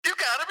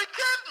gotta be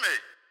kidding me.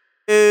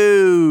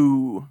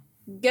 Ooh.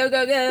 Go,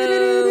 go,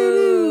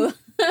 go.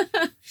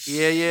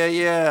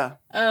 Yeah.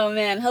 Oh,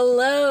 man.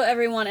 Hello,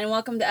 everyone, and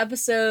welcome to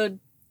episode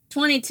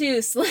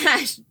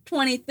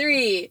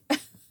 22/23.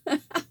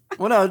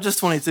 Well, no, just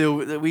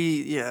 22.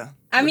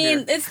 I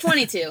mean, it's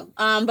 22.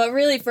 But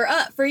really,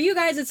 for you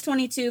guys, it's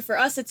 22. For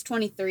us, it's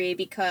 23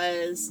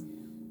 because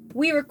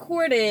we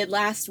recorded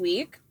last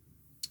week.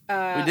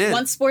 We did.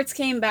 Once sports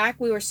came back,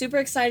 we were super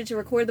excited to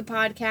record the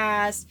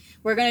podcast.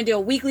 We're going to do a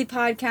weekly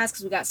podcast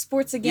because we got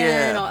sports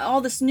again. Yeah.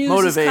 All this news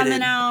Motivated. is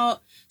coming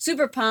out.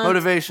 Super pumped.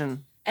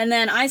 Motivation. And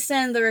then I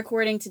send the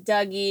recording to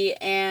Dougie,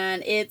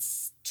 and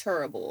it's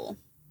terrible.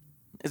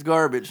 It's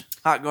garbage.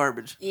 Hot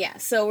garbage. Yeah,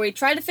 so we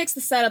tried to fix the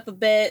setup a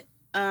bit.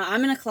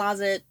 I'm in a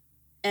closet,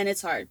 and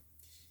it's hard.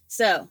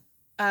 So,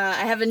 I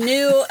have a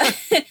new...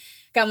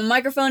 got my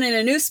microphone in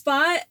a new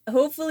spot.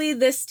 Hopefully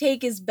this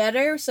take is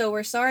better. So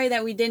we're sorry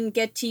that we didn't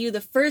get to you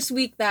the first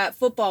week that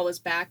football was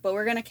back, but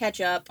we're going to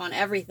catch up on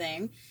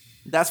everything.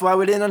 That's why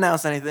we didn't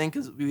announce anything,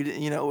 because we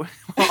didn't, we're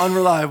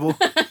unreliable.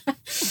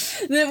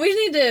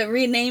 We need to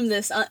rename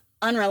this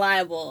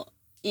Unreliable.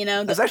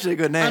 That's actually a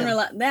good name.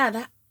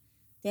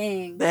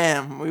 Dang.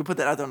 Damn, we put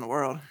that out there in the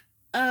world.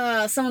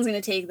 Someone's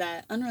going to take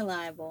that.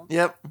 Unreliable.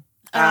 Yep.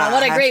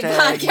 What a great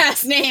hashtag.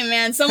 podcast name,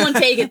 man. Someone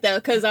take it, though,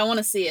 because I want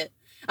to see it.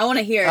 I want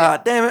to hear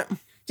it. Damn it.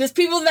 Just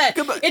people that...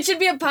 Goodbye. It should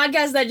be a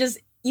podcast that just...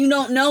 You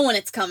don't know when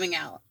it's coming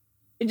out.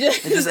 It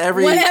just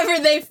every...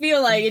 Whenever they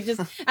feel like it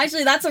just...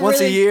 Actually, that's once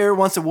a year,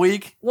 once a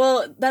week.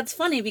 Well, that's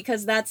funny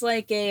because that's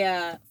like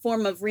a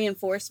form of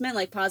reinforcement,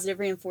 like positive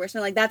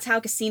reinforcement. Like that's how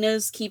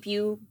casinos keep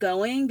you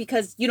going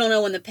because you don't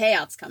know when the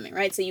payout's coming,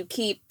 right? So you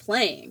keep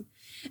playing.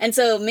 And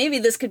so maybe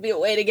this could be a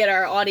way to get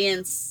our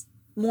audience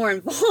more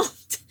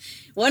involved.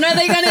 When are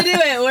they going to do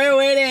it? We're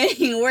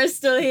waiting. We're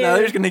still here. No,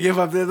 they're just going to give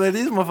up.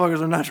 These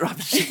motherfuckers are not dropping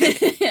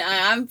shit.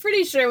 I'm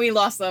pretty sure we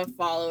lost some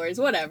followers.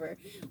 Whatever.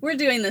 We're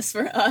doing this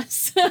for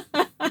us.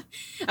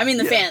 I mean,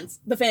 the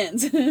fans. The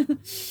fans. The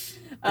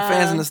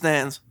fans in the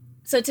stands.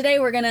 So today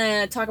we're going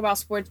to talk about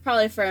sports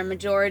probably for a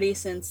majority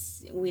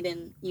since you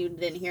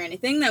didn't hear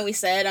anything that we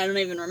said. I don't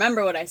even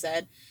remember what I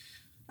said.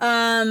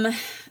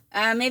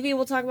 Maybe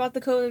we'll talk about the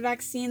COVID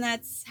vaccine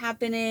that's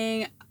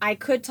happening. I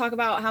could talk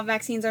about how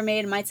vaccines are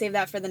made. Might save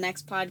that for the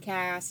next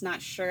podcast.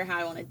 Not sure how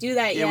I want to do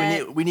that yet.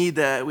 Yeah, we need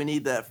that. We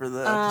need that for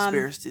the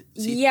conspiracy.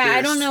 Yeah,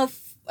 I don't know.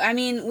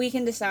 We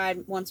can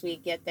decide once we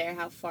get there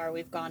how far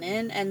we've gone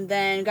in. And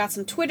then got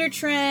some Twitter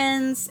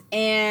trends.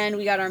 And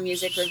we got our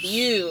music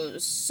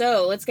reviews.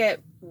 So let's get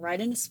right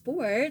into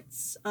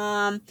sports.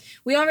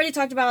 We already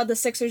talked about the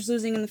Sixers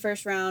losing in the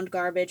first round.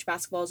 Garbage.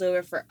 Basketball's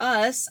over for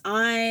us.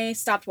 I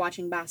stopped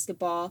watching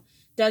basketball.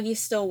 Dougie's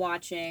still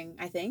watching,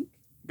 I think.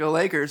 Go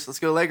Lakers. Let's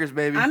go Lakers,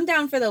 baby. I'm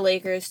down for the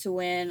Lakers to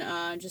win,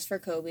 just for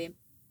Kobe.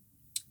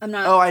 I'm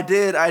not... Oh, I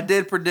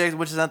did predict,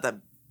 which is not that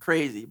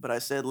crazy, but I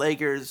said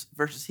Lakers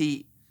versus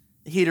Heat.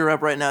 The Heat are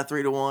up right now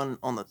 3-1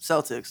 on the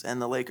Celtics,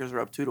 and the Lakers are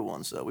up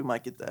 2-1, so we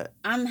might get that.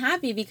 I'm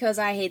happy because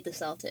I hate the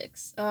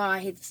Celtics. Oh, I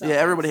hate the Celtics. Yeah,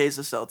 everybody hates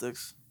the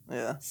Celtics.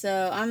 Yeah.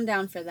 So I'm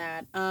down for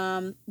that.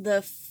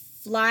 The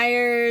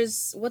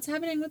Flyers, what's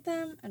happening with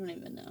them? I don't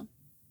even know.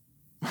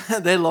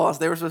 They lost.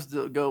 They were supposed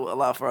to go a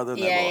lot farther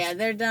than they lost. Yeah,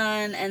 they're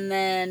done, and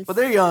then... But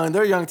they're young.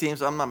 They're a young team,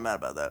 so I'm not mad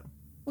about that.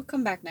 We'll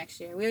come back next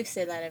year. We always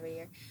say that every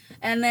year.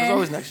 And then... There's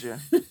always next year.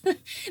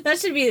 That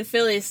should be the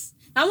Phillies.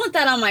 I want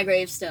that on my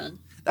gravestone.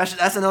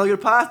 That's another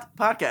good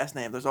podcast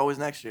name. There's always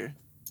next year.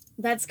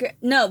 That's great.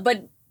 No,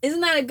 but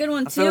isn't that a good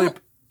one, too?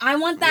 I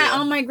want that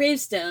on my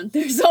gravestone.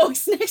 There's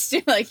always next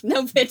year. Like,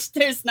 no, bitch,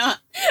 there's not.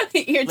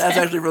 That's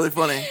actually really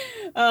funny.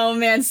 Oh,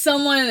 man.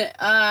 Someone,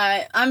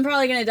 I'm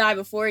probably going to die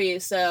before you,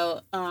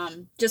 so,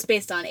 just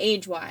based on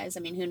age-wise. I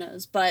mean, who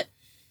knows? But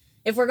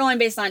if we're going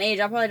based on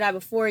age, I'll probably die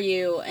before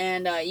you,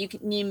 and you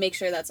need to make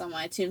sure that's on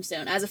my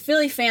tombstone. As a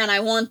Philly fan, I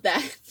want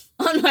that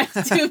on my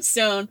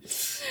tombstone.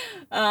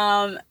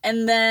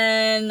 And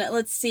then,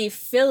 let's see,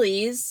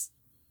 Phillies...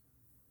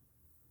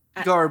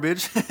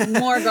 Garbage.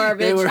 More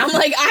garbage. I'm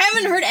like, I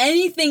haven't heard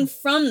anything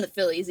from the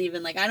Phillies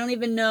even. Like, I don't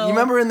even know. You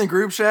remember in the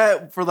group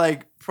chat for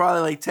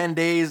probably 10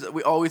 days,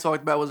 all we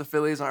talked about was the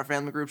Phillies on our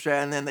family group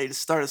chat, and then they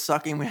just started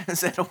sucking. We haven't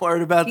said a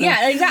word about them.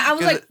 Yeah, exactly. I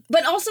was like,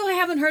 but also I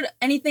haven't heard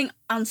anything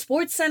on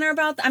Sports Center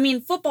about I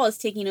mean, football is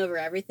taking over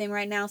everything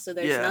right now, so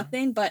there's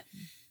nothing. But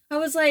I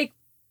was like,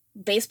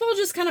 baseball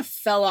just kind of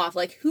fell off.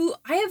 Like,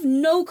 I have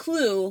no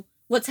clue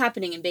what's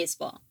happening in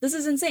baseball. This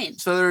is insane.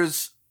 So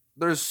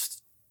there's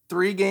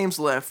 3 games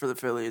left for the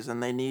Phillies,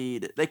 and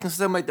they can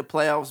still make the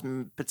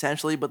playoffs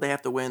potentially, but they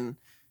have to win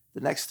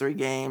the next 3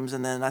 games,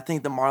 and then I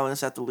think the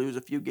Marlins have to lose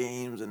a few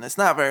games, and it's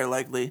not very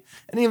likely.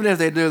 And even if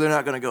they do, they're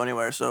not going to go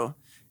anywhere. So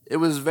it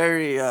was a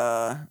very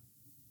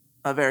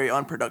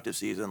unproductive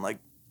season. Like,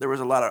 there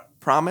was a lot of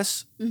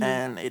promise,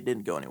 and it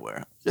didn't go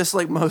anywhere. Just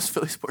like most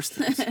Philly sports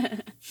teams.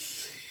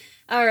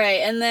 All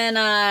right, and then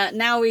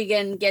now we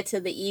can get to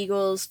the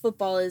Eagles.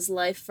 Football is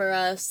life for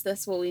us.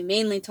 That's what we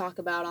mainly talk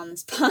about on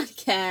this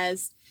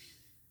podcast.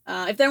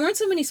 If there weren't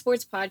so many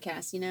sports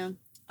podcasts,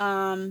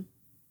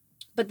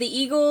 But the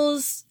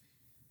Eagles,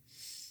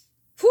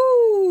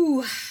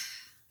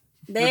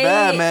 They're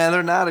bad, man.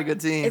 They're not a good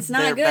team. It's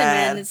not good,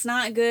 man. It's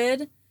not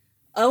good.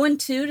 0-2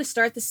 to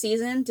start the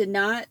season. Did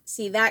not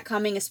see that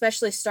coming,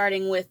 especially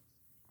starting with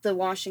the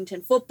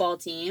Washington football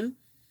team.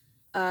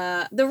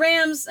 The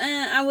Rams,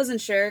 I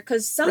wasn't sure,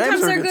 because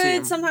sometimes they're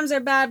good, sometimes they're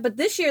bad, but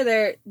this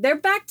year they're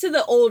back to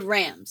the old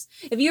Rams.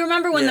 If you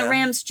remember when the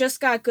Rams just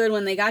got good,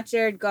 when they got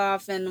Jared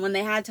Goff and when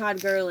they had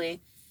Todd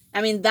Gurley,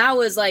 I mean, that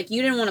was like,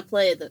 you didn't want to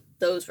play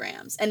those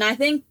Rams. And I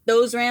think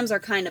those Rams are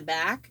kind of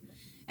back.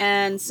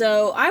 And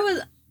so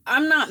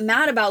I'm not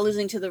mad about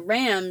losing to the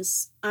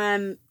Rams.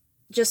 I'm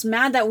just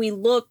mad that we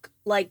look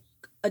like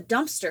a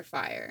dumpster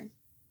fire.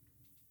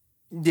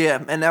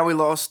 Yeah, and now we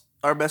lost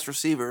our best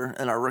receiver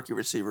and our rookie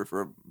receiver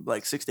for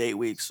like 6 to 8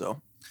 weeks.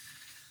 So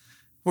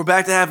we're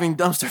back to having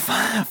dumpster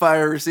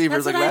fire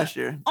receivers like last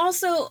year.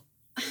 Also,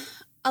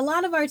 a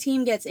lot of our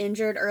team gets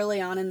injured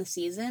early on in the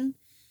season,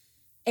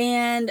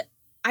 and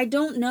I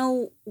don't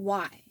know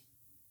why.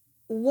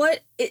 What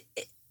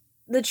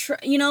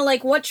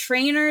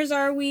trainers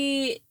are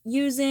we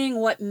using?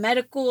 What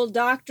medical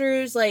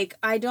doctors?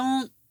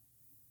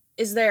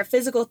 Is there a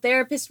physical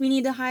therapist we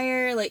need to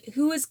hire? Like,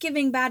 who is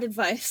giving bad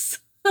advice?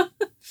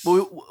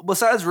 Well,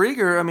 besides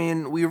Rieger, I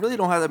mean, we really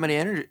don't have that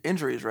many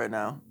injuries right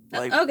now.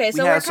 Like, okay,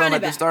 so we we're had some kind at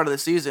of the start of the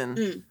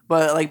season,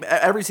 but like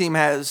every team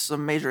has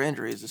some major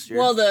injuries this year.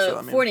 Well,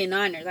 the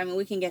 49ers, I mean,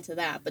 we can get to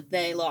that, but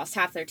they lost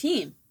half their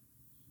team.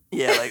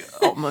 Yeah, like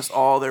almost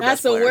all their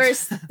That's best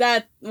players. That's the worst.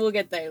 That we'll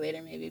get there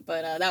later, maybe,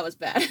 but that was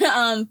bad.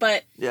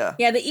 But yeah,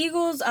 the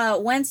Eagles.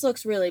 Wentz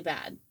looks really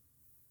bad.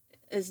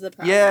 Is the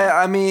problem? Yeah,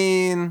 I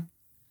mean,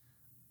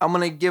 I'm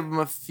gonna give him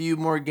a few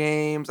more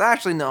games.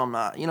 Actually, no, I'm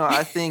not.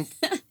 I think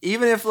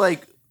even if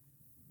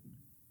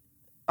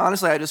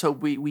honestly, I just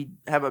hope we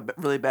have a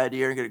really bad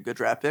year and get a good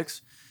draft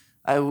picks.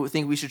 I would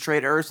think we should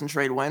trade Ertz and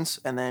trade Wentz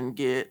and then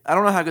I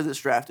don't know how good this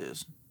draft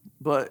is,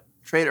 but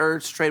trade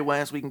Ertz, trade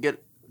Wentz. We can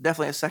get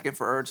definitely a second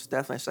for Ertz,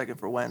 definitely a second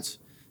for Wentz,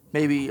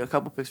 maybe a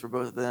couple picks for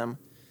both of them.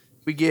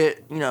 We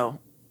get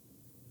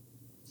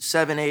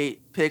 7,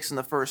 8 picks in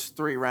the first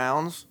 3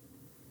 rounds,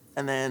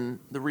 and then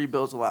the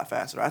rebuild's a lot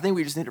faster. I think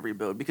we just need to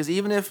rebuild because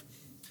even if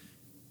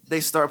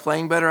they start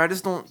playing better, I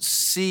just don't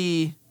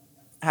see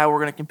how we're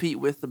going to compete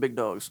with the big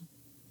dogs.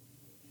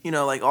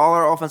 All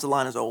our offensive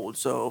line is old,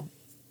 so...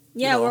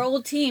 Yeah, we're an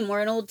old team. We're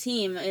an old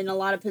team in a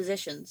lot of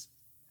positions.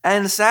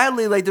 And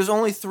sadly, there's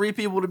only 3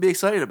 people to be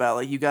excited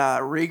about. You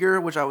got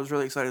Rieger, which I was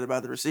really excited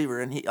about, the receiver,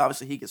 and he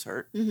gets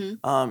hurt.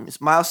 Mm-hmm.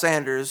 It's Miles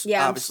Sanders,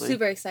 obviously. I'm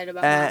super excited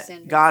about Miles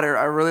Sanders. Goddard,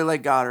 I really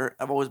like Goddard.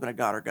 I've always been a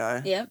Goddard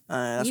guy. Yep.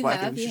 That's why I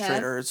think we should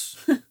trade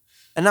Ertz.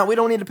 And no, we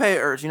don't need to pay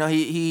Ertz.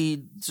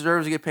 He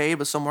deserves to get paid,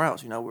 but somewhere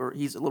else.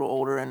 He's a little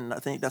older, and I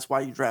think that's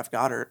why you draft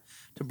Goddard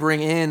to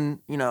bring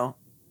in,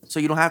 so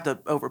you don't have to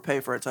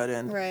overpay for a tight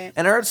end. Right.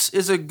 And Ertz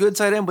is a good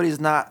tight end, but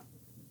he's not.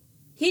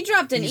 He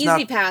dropped an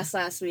easy pass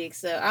last week,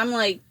 so I'm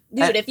like,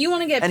 dude, if you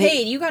want to get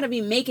paid, you got to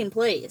be making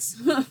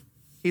plays.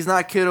 He's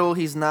not Kittle.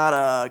 He's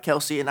not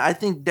Kelsey, and I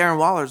think Darren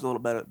Waller's a little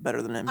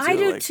better than him. Too. I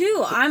do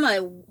too. I'm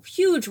a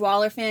huge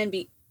Waller fan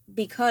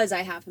because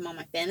I have him on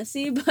my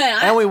fantasy,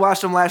 and we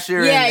watched him last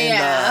year.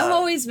 I've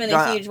always been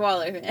a huge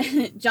Waller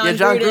fan. John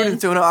Gruden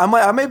too. No,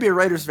 I may be a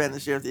Raiders fan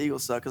this year if the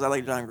Eagles suck because I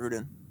like John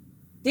Gruden.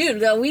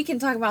 Dude, we can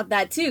talk about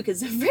that too because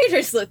the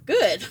Raiders look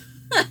good.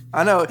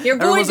 I know. Your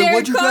boy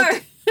Derek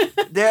Carr.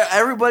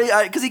 Everybody,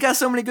 because he got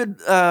so many good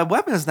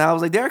weapons now. I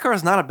was like, Derek Carr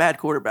is not a bad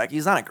quarterback.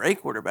 He's not a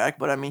great quarterback,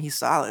 but I mean, he's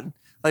solid.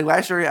 Like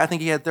last year, I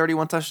think he had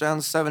 31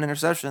 touchdowns, 7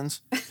 interceptions,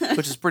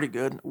 which is pretty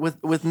good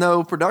with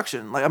no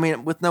production.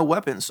 With no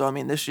weapons. So I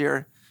mean, this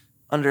year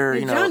under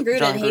John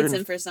Gruden hates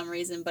him for some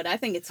reason, but I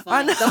think it's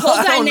funny. The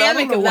whole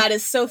dynamic of that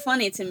is so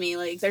funny to me.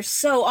 Like they're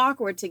so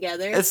awkward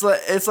together. It's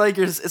like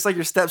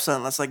your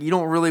stepson. That's like you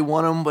don't really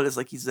want him, but it's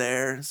like he's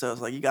there. So it's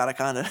like you gotta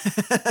kind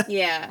of.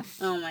 Yeah.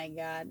 Oh my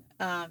god.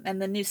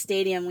 And the new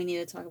stadium, we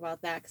need to talk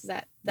about that because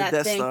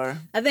that thing Star.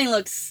 That thing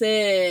looks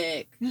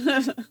sick.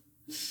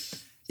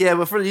 Yeah,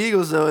 but for the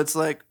Eagles though, it's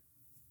like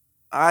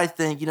I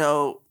think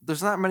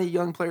there's not many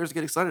young players to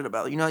get excited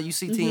about. You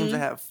see teams that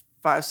have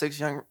 5, 6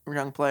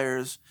 young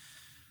players.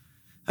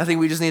 I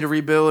think we just need to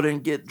rebuild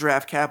and get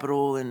draft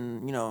capital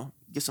and,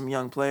 get some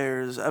young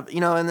players. And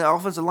the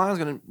offensive line is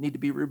going to need to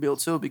be rebuilt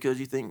too because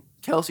you think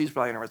Kelsey's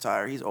probably going to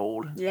retire. He's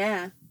old.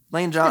 Yeah.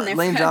 Lane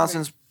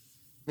Johnson's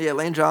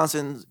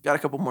got a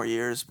couple more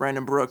years.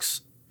 Brandon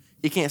Brooks,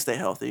 he can't stay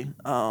healthy.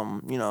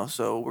 So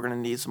we're going to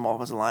need some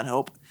offensive line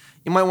help.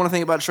 You might want to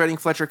think about trading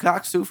Fletcher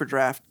Cox too for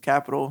draft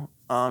capital.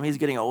 He's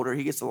getting older.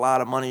 He gets a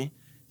lot of money.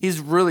 He's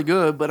really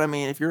good, but I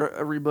mean, if you're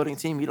a rebuilding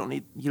team, you don't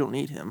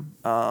need him.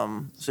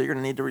 So you're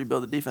gonna need to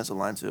rebuild the defensive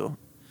line too.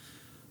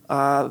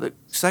 The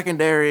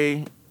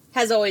secondary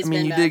has always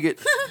been. You did get,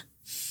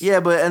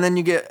 and then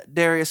you get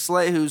Darius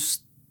Slay, who's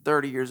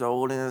 30 years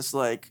old, and it's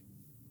like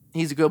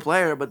he's a good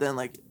player, but then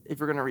like if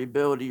you're gonna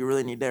rebuild, you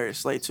really need Darius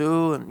Slay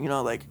too, and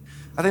I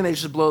think they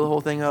should blow the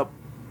whole thing up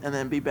and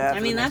then be bad.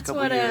 For the next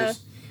couple of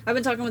years. I've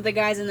been talking with the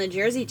guys in the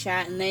Jersey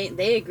chat, and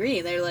they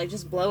agree. They're like,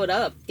 just blow it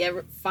up.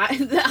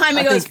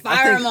 Jaime goes,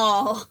 fire them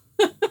all.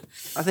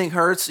 I think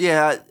Hurts.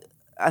 Yeah,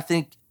 I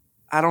think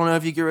I don't know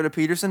if you get rid of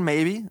Peterson.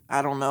 Maybe.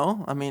 I don't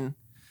know. I mean,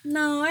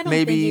 No, I don't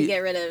maybe think you get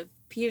rid of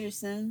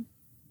Peterson.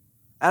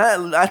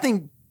 I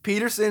think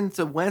Peterson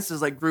to Wentz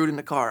is like Gruden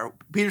to Carr.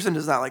 Peterson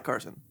does not like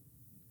Carson.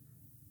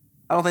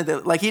 I don't think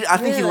that I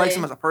think he likes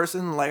him as a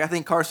person. Like I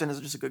think Carson is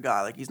just a good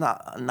guy. Like he's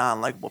not a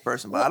non-likable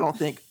person, but I don't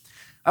think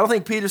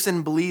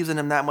Peterson believes in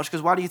him that much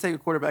because why do you take a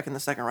quarterback in the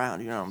second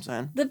round? You know what I'm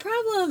saying? The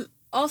problem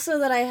also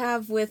that I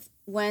have with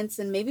Wentz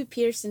and maybe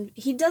Peterson,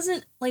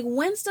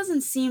 Wentz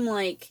doesn't seem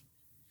like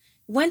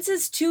Wentz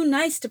is too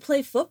nice to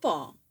play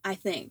football, I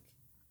think.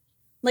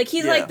 Like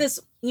he's like this,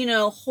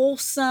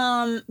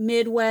 wholesome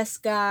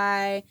Midwest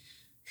guy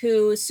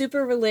who's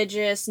super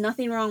religious,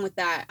 nothing wrong with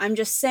that. I'm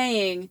just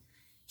saying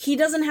he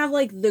doesn't have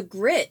like the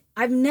grit.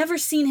 I've never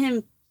seen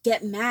him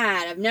get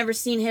mad. I've never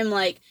seen him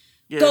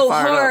go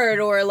hard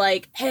or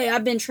like, hey,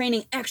 I've been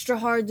training extra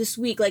hard this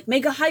week. Like,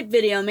 make a hype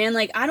video, man.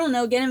 Like, I don't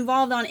know, get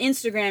involved on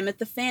Instagram with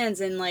the fans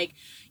and like,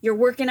 you're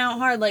working out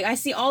hard. Like, I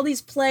see all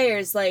these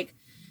players like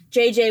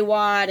J.J.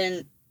 Watt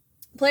and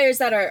players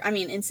that are,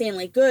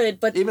 insanely good.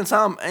 But even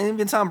Tom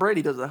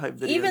Brady does a hype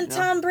video. Even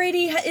Tom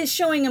Brady is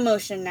showing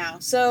emotion now.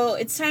 So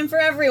it's time for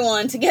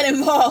everyone to get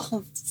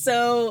involved.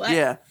 So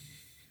yeah.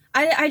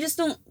 I just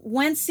don't.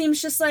 Wentz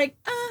seems just like,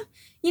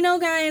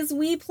 guys,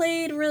 we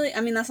played really.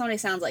 That's not what he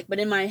sounds like, but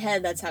in my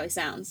head, that's how he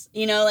sounds.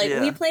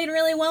 We played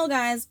really well,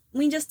 guys.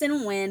 We just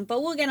didn't win,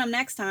 but we'll get them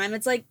next time.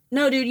 It's like,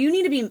 no, dude, you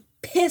need to be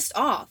pissed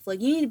off.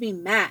 Like, you need to be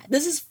mad.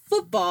 This is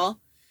football.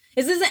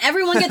 This isn't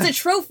everyone gets a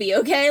trophy,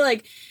 okay?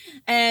 Like,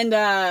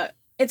 and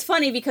it's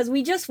funny because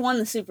we just won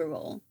the Super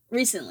Bowl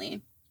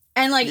recently.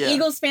 And,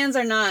 Eagles fans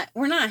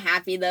we're not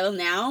happy, though,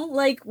 now.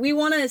 Like, we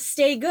want to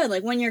stay good.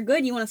 Like, when you're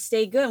good, you want to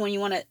stay good. When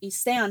you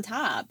stay on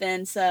top.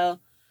 And so,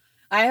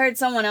 I heard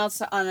someone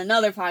else on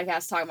another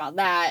podcast talk about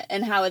that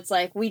and how it's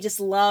like, we just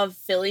love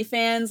Philly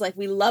fans. Like,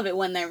 we love it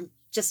when they're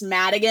just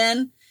mad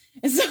again.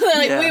 And so,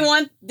 we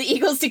want the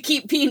Eagles to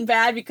keep being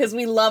bad because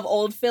we love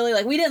old Philly.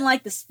 Like, we didn't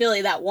like this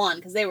Philly that won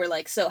because they were,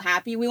 so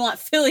happy. We want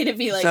Philly to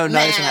be, so mad.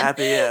 Nice and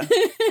happy, yeah.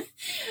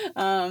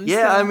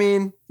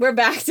 So we're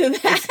back to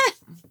that.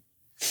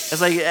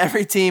 It's like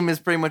every team is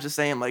pretty much the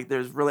same. Like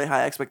there's really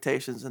high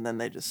expectations and then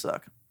they just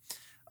suck.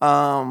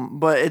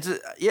 But it's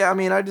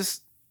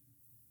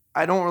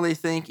I don't really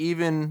think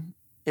even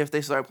if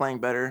they start playing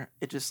better,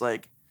 it's just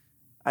I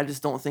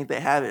just don't think they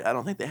have it. I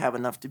don't think they have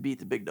enough to beat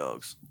the big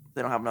dogs.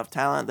 They don't have enough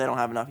talent. They don't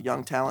have enough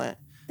young talent.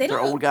 They're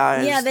old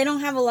guys. Yeah, they don't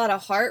have a lot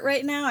of heart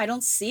right now. I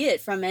don't see it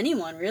from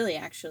anyone really,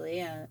 actually.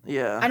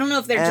 Yeah. I don't know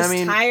if they're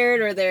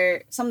tired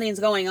or something's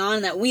going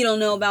on that we don't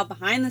know about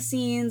behind the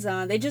scenes.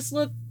 They just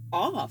look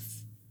off.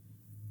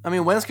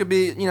 Wentz could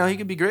be, he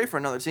could be great for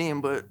another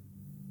team, but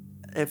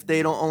if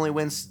they don't only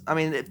win,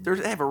 if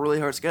they have a really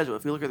hard schedule.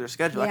 If you look at their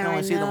schedule, I can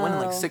only see them winning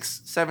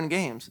 6-7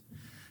 games.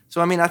 So,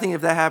 I think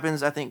if that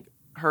happens, I think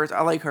Hurts, I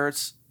like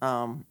Hurts.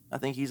 I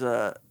think he's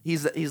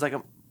like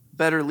a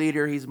better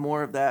leader. He's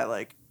more of that,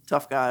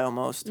 tough guy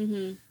almost.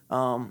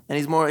 Mm-hmm.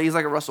 And he's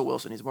like a Russell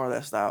Wilson. He's more of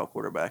that style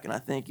quarterback. And I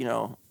think,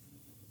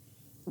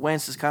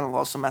 Wentz has kind of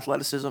lost some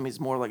athleticism. He's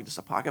more like just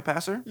a pocket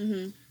passer.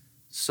 Mm-hmm.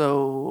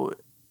 So...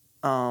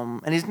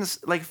 and he's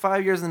just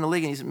 5 years in the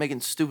league and he's making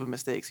stupid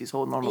mistakes. He's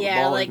holding on to the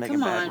ball, he's making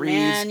bad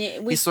reads.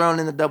 Man. He's throwing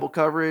in the double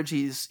coverage.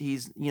 He's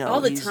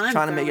all the he's time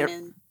trying to make it.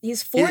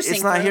 He's forcing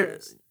it's not here.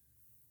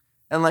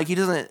 And he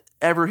doesn't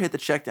ever hit the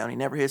check down. He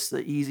never hits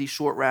the easy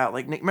short route.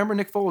 Remember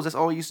Nick Foles? That's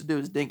all he used to do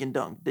is dink and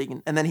dunk,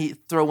 and then he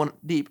throw one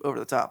deep over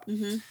the top.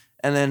 Mm-hmm.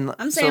 And then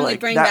I'm saying we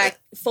bring back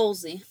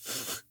Folesy.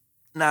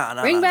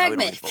 Bring back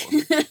Nick.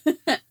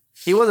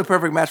 He was a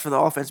perfect match for the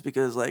offense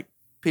because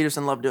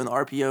Peterson loved doing the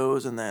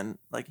RPOs, and then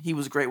he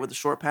was great with the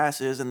short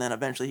passes, and then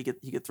eventually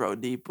he could throw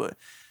it deep, but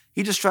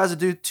he just tries to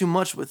do too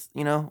much with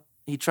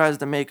he tries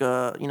to make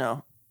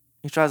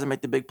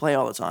the big play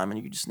all the time,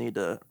 and you just need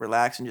to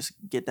relax and just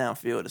get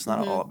downfield. It's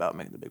not all about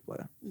making the big play.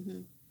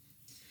 Mm-hmm.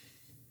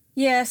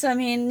 Yeah, so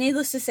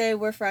needless to say,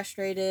 we're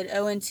frustrated.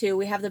 0-2.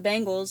 We have the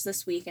Bengals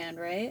this weekend,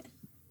 right?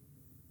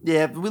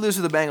 Yeah, if we lose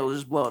to the Bengals,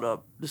 just blow it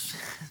up.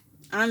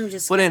 I'm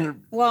just put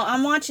in. Well,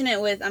 I'm watching it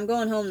with. I'm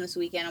going home this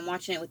weekend. I'm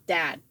watching it with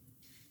Dad.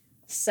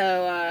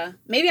 So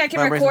maybe I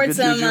can record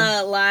some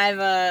live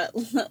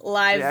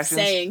reactions.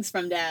 Sayings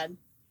from Dad.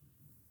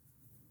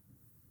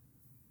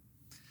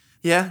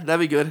 Yeah, that'd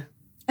be good.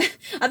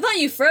 I thought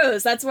you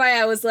froze. That's why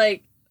I was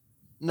like.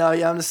 No,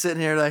 yeah, I'm just sitting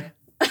here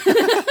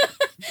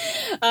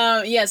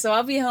yeah, so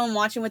I'll be home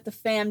watching with the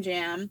fam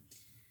jam.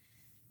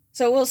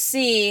 So we'll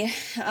see.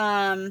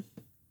 I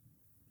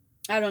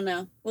don't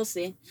know. We'll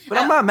see. But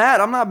I'm not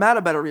mad. I'm not mad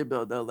about a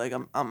rebuild though.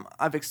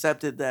 I've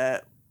accepted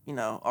that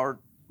our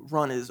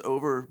run is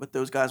over with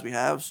those guys we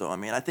have. So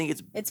I think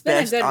it's been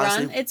best, a good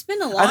honestly, run. It's been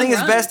a long I think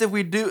it's run. best if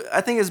we do. I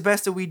think it's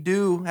best if we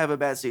do have a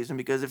bad season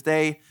because if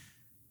they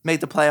make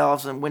the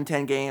playoffs and win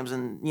 10 games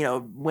and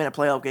win a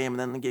playoff game and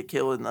then get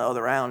killed in the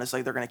other round, it's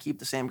they're going to keep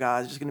the same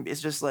guys.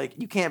 It's just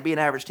you can't be an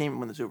average team and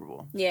win the Super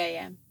Bowl.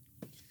 Yeah.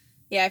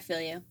 I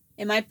feel you.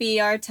 It might be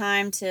our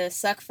time to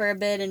suck for a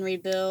bit and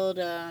rebuild.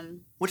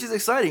 Which is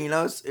exciting,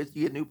 you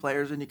get new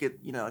players and you get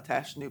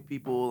attached to new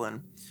people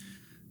and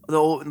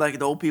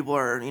the old people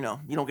are, you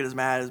don't get as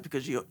mad as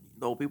because the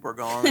old people are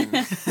gone.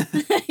 And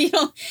you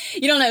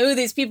don't know who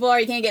these people are.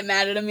 You can't get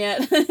mad at them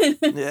yet.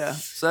 yeah.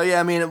 So yeah,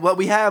 I mean, what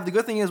we have, the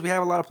good thing is we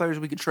have a lot of players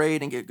we could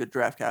trade and get good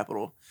draft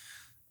capital,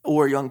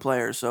 or young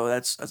players. So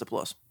that's a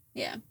plus.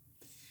 Yeah.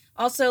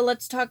 Also,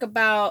 let's talk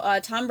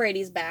about Tom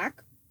Brady's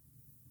back.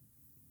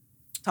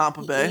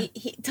 Tampa Bay.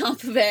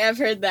 Tampa Bay. I've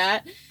heard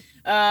that.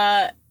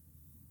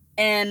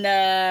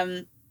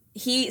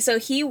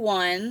 He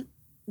won.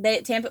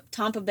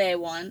 Tampa Bay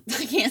won.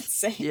 I can't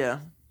say. Yeah.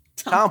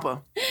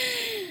 Tampa.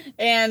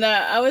 And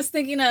I was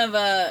thinking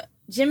of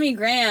Jimmy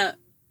Graham.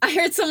 I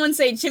heard someone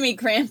say Jimmy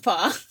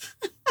Grandpa.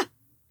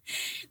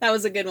 That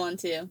was a good one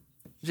too.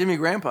 Jimmy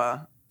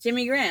Grandpa.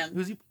 Jimmy Graham.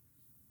 Who's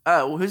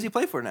he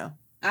play for now?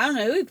 I don't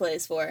know who he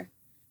plays for.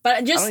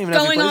 But just I don't even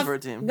know if he going plays off, for a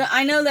team.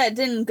 I know that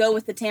didn't go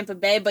with the Tampa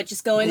Bay, but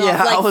just going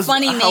off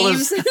funny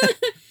names.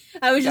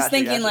 I was just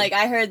thinking like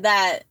I heard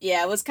that.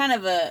 Yeah, it was kind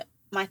of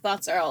my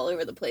thoughts are all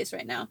over the place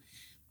right now.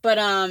 But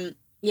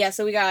yeah,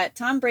 so we got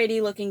Tom Brady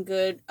looking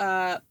good.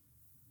 So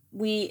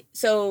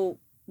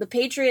the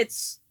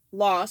Patriots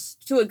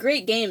lost to a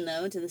great game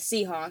though to the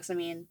Seahawks. I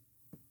mean,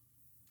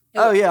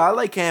 yeah, I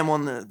like Cam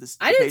on the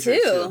I do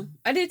Patriots too.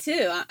 I do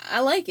too. I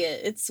like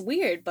it. It's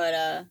weird,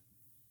 but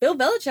Bill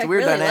Belichick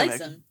really dynamic.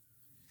 likes him.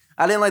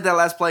 I didn't like that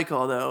last play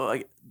call though,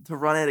 like to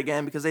run it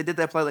again because they did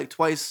that play like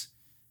twice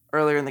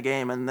earlier in the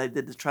game, and they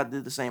tried to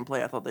do the same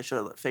play. I thought they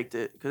should have faked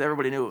it because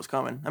everybody knew it was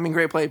coming. I mean,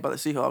 great play by the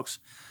Seahawks,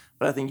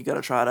 but I think you got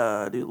to try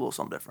to do a little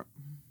something different.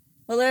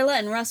 Well, they're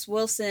letting Russ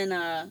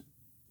Wilson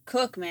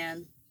cook,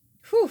 man.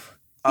 Whew,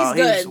 he's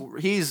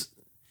good.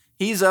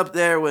 He's up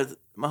there with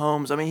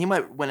Mahomes. I mean, he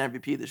might win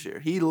MVP this year.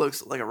 He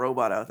looks like a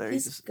robot out there.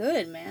 He's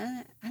good,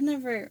 man.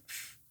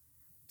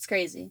 It's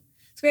crazy.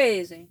 It's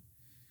crazy.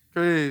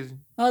 Crazy.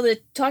 Well,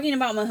 talking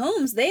about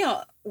Mahomes, they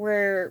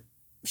were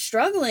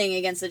struggling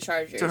against the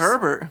Chargers. To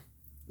Herbert.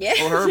 Yeah.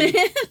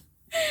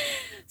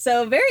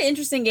 So very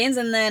interesting games,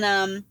 and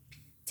then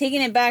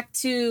taking it back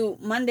to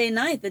Monday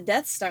night, the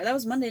Death Star. That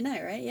was Monday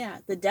night, right? Yeah,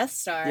 the Death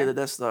Star. Yeah, the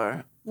Death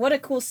Star. What a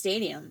cool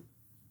stadium.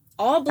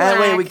 All black. And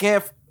wait,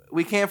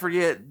 we can't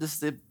forget,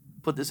 just to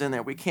put this in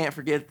there, we can't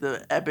forget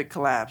the epic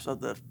collapse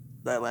of the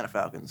Atlanta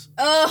Falcons.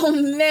 Oh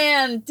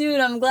man, dude,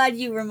 I'm glad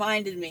you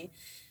reminded me.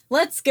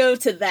 Let's go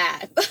to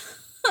that.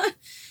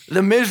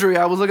 The misery.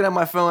 I was looking at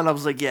my phone and I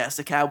was like, yes,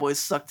 the Cowboys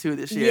suck too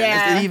this year.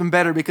 Yeah. It's even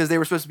better because they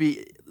were supposed to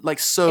be like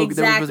so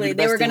exactly.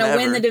 They were going to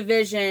win the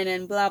division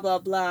and blah, blah,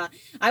 blah.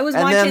 I was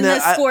watching the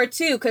score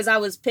too because I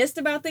was pissed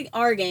about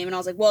our game and I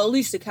was like, well, at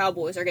least the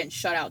Cowboys are getting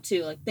shut out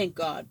too. Like, thank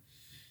God.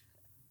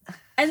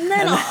 And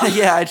then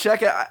yeah, I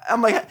check it.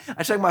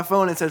 I check my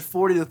phone and it said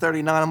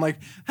 40-39. I'm like,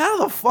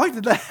 how the fuck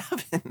did that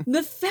happen?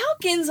 The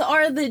Falcons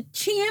are the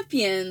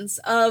champions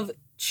of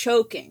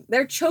choking.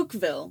 They're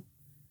Chokeville.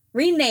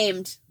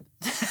 Renamed.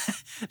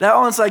 That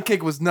onside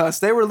kick was nuts.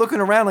 They were looking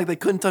around like they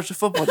couldn't touch the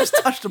football. Just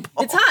touch the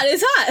ball. It's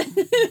hot.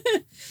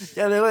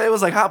 Yeah, it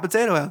was like hot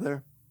potato out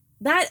there.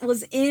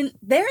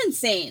 They're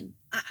insane.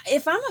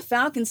 If I'm a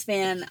Falcons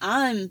fan,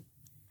 I'd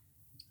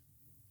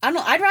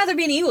rather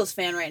be an Eagles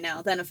fan right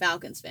now than a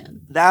Falcons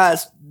fan.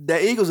 The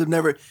Eagles have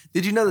never.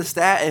 Did you know the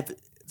stat? If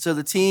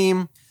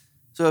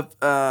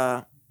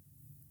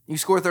you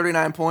score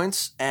 39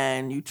 points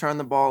and you turn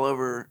the ball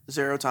over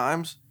 0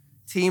 times,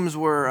 teams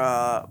were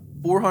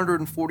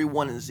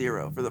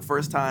 441-0 for the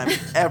first time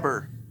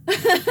ever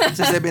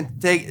since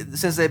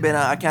they've been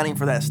accounting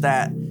for that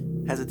stat.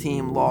 Has a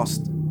team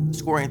lost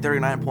scoring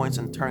 39 points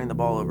and turning the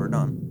ball over?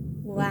 None.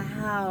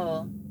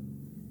 Wow,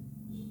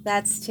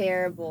 that's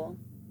terrible.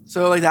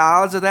 So like the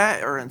odds of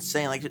that are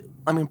insane. Like,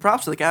 I mean,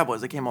 props to the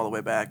Cowboys. They came all the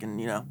way back, and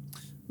I'm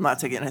not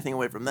taking anything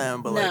away from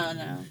them. But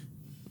no.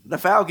 The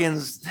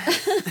Falcons,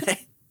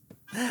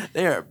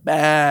 they are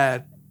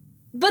bad.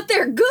 But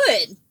they're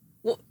good.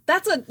 Well,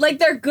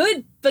 they're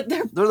good, but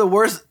they're the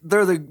worst.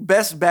 They're the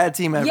best bad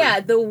team ever. Yeah,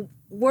 the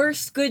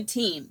worst good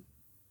team.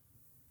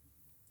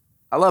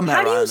 I love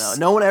Matt Ryan though.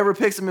 No one ever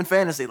picks him in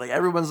fantasy. Like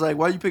everyone's like,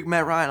 "Why do you pick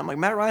Matt Ryan?" I'm like,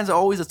 Matt Ryan's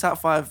always a top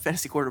 5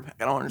 fantasy quarterback.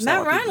 I don't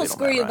understand. Matt Ryan will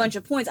score you a bunch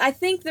of points. I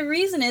think the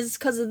reason is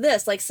because of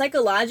this. Like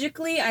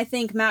psychologically, I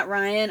think Matt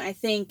Ryan. I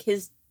think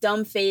his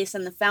dumb face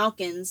and the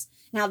Falcons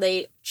and how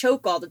they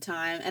choke all the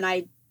time, and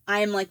I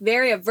am like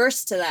very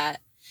averse to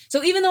that.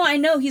 So even though I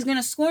know he's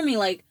gonna score me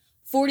like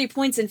 40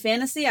 points in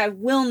fantasy, I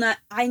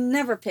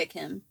never pick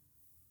him.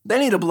 They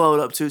need to blow it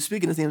up too.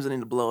 Speaking of teams that need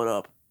to blow it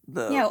up.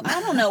 I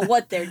don't know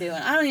what they're doing.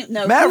 I don't even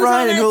know. Matt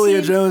Ryan and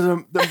Julio Jones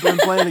have been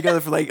playing together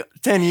for like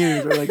 10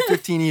 years or like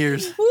 15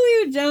 years.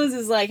 Julio Jones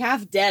is like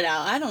half dead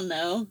out. I don't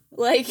know.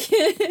 Like,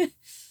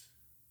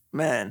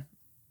 man.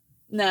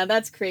 No,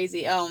 that's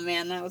crazy. Oh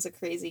man, that was a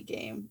crazy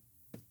game.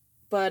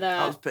 But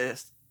I was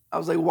pissed. I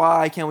was like,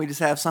 why can't we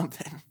just have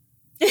something?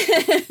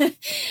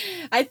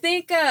 I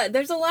think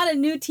there's a lot of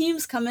new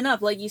teams coming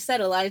up. Like you said,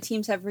 a lot of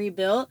teams have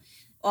rebuilt.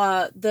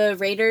 The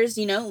Raiders,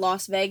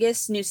 Las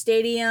Vegas, new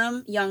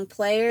stadium, young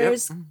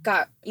players,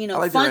 got, I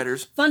like the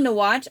Raiders. Fun to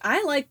watch.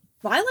 I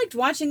liked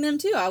watching them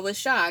too. I was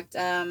shocked.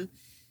 And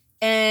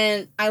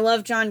I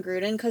love John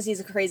Gruden because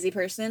he's a crazy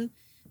person.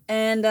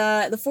 And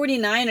the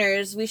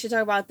 49ers, we should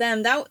talk about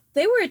them.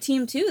 They were a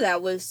team too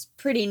that was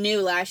pretty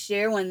new last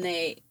year when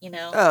they,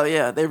 Oh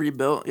yeah, they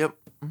rebuilt. Yep.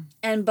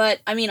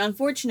 But I mean,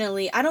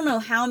 unfortunately, I don't know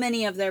how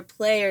many of their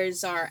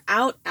players are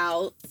out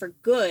for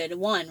good.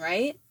 One,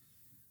 right?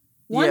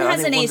 One Yeah, I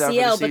has an think one's out for the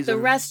ACL, but the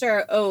season. rest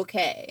are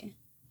okay.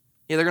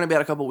 Yeah, they're gonna be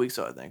out a couple weeks,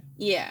 so I think.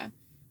 Yeah.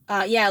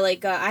 I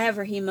have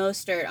Raheem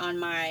Mostert on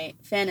my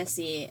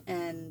fantasy,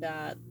 and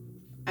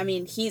I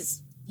mean, he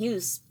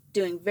was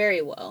doing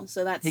very well.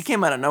 So He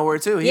came out of nowhere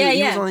too. He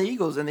Yeah. was on the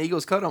Eagles, and the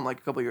Eagles cut him like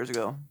a couple years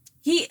ago.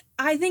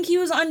 I think he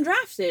was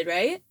undrafted,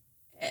 right?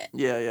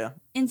 Yeah.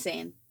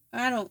 Insane.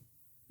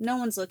 No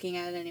one's looking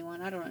at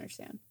anyone. I don't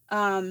understand.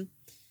 But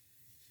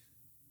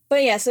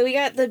yeah, so we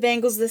got the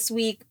Bengals this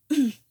week.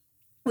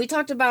 We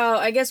talked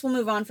about, I guess we'll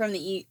move on from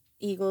the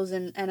Eagles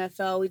and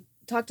NFL. We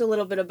talked a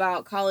little bit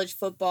about college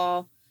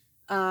football.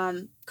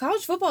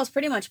 College football is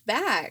pretty much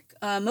back.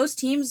 Most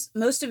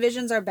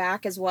divisions are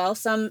back as well.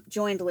 Some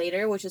joined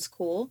later, which is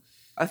cool.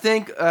 I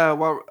think.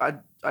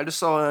 I just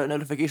saw a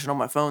notification on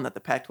my phone that the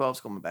Pac-12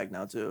 is coming back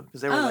now too,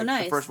 because they were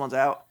nice. the first ones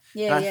out.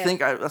 Yeah, and I think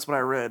that's what I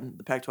read.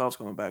 The Pac-12 is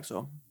coming back,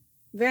 so.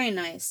 Very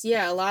nice.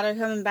 Yeah, a lot are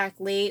coming back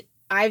late.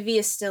 Ivy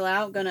is still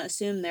out. Gonna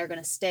assume they're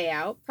gonna stay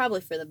out,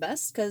 probably for the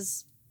best,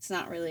 because it's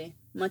not really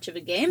much of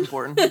a game.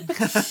 Important.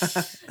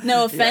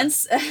 No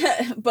offense,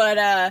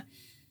 but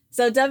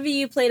so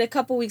W played a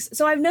couple weeks.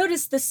 So I've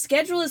noticed the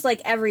schedule is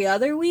like every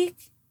other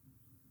week.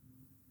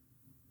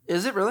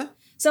 Is it really?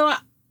 So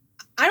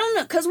I don't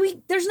know, because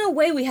there's no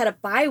way we had a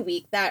bye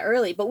week that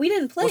early, but we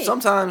didn't play.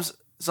 Well,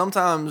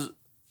 sometimes,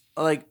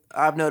 like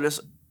I've noticed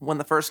when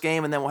the first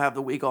game, and then we'll have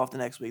the week off the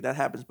next week. That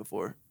happens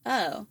before.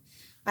 Oh,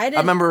 I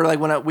remember like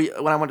when I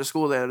went to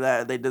school there,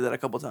 that they did that a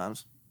couple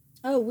times.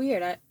 Oh,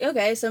 weird.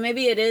 Okay, so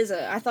maybe it is.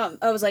 I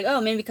was like,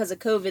 oh, maybe because of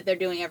COVID they're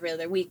doing every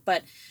other week.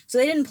 But so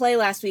they didn't play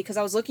last week because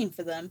I was looking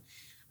for them.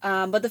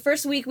 But the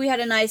first week we had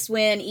a nice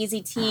win,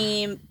 easy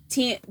team.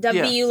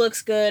 W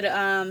looks good.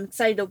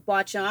 Excited to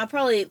watch them. I'll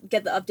probably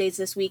get the updates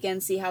this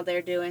weekend, see how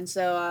they're doing.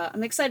 So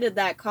I'm excited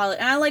that college,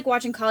 and I like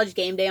watching College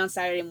Game Day on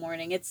Saturday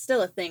morning. It's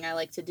still a thing I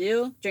like to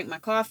do. Drink my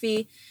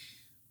coffee,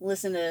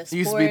 listen to sports. It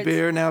used to be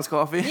beer, now it's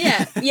coffee.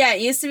 yeah.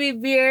 It used to be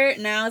beer,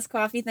 now it's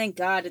coffee. Thank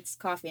God it's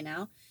coffee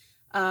now.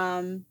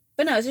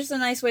 But no, it's just a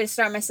nice way to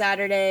start my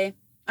Saturday.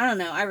 I don't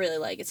know. I really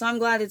like it. So I'm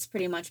glad it's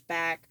pretty much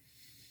back.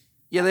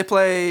 Yeah, they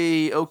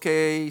play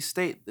OK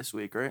State this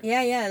week, right?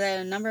 Yeah,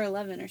 the number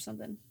 11 or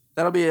something.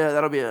 That'll be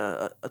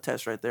a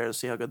test right there to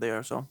see how good they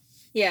are. So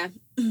yeah,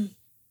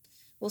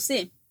 we'll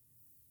see.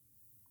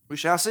 We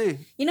shall see.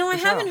 I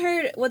haven't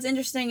heard what's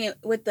interesting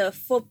with the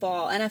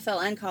football,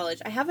 NFL and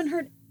college. I haven't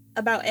heard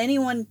about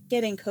anyone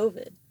getting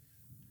COVID.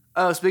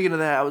 Oh, speaking of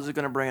that, I was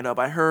going to bring it up.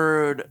 I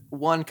heard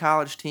one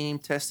college team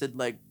tested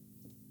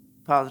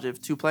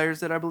positive. 2 players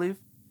did, I believe.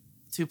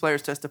 2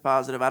 players tested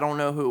positive. I don't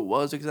know who it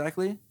was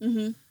exactly.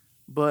 Mm-hmm.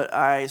 But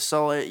I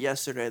saw it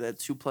yesterday that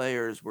 2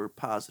 players were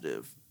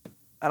positive.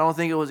 I don't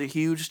think it was a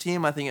huge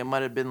team. I think it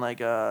might have been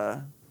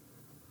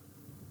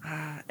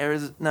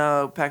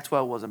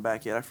Pac-12 wasn't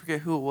back yet. I forget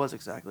who it was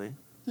exactly.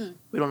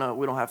 We don't know.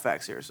 We don't have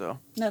facts here, so.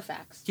 No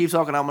facts. Keep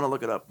talking. I'm going to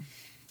look it up.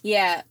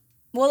 Yeah.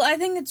 Well, I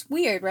think it's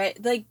weird, right?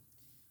 Like,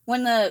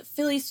 when the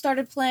Phillies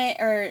started playing,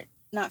 or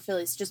not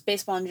Phillies, just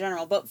baseball in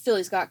general, but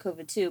Phillies got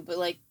COVID too.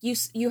 But,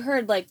 you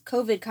heard,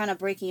 COVID kind of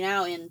breaking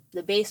out in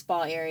the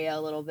baseball area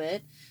a little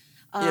bit.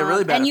 Yeah,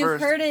 really bad. And at you've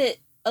first. heard it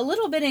a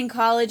little bit in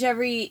college.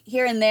 Every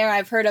here and there,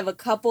 I've heard of a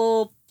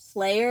couple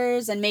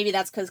players, and maybe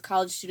that's because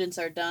college students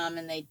are dumb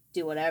and they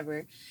do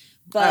whatever.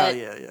 But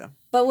yeah.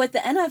 But with the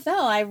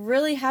NFL, I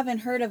really haven't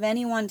heard of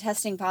anyone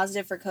testing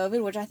positive for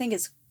COVID, which I think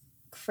is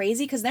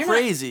crazy because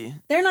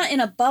they're not in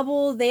a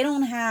bubble. They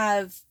don't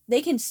have.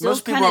 They can still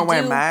most people aren't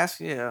wearing masks.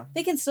 Yeah,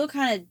 they can still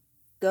kind of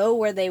go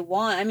where they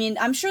want. I mean,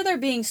 I'm sure they're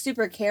being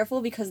super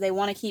careful because they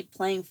want to keep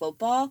playing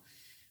football,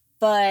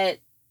 but.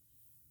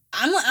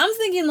 I'm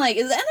thinking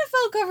is the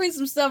NFL covering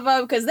some stuff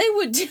up because they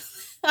would do.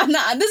 I'm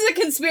not. This is a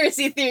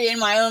conspiracy theory in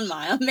my own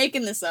mind. I'm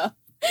making this up.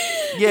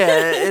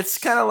 Yeah, it's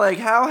kind of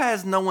how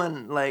has no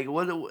one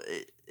what?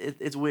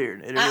 It's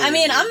weird. It really I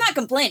mean, is weird. I'm not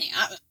complaining.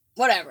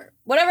 Whatever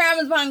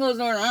happens behind closed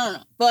doors, I don't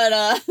know.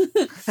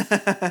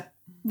 But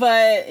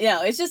but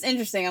it's just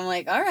interesting. I'm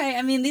like, all right.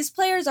 I mean, these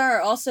players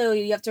are also,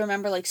 you have to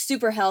remember,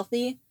 super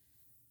healthy.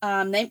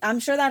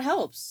 I'm sure that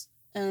helps.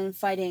 And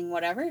fighting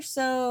whatever.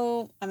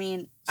 So, I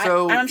mean,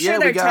 I'm sure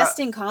they're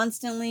testing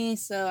constantly.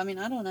 So, I mean,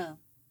 I don't know.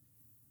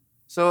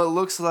 So it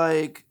looks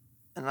like,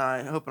 and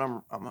I hope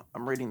I'm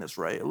reading this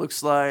right. It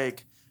looks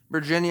like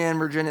Virginia and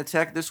Virginia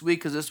Tech this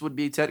week, because this would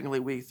be technically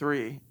week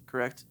 3,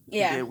 correct?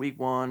 Yeah. Week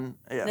 1.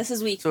 Yeah. This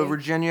is week 3. So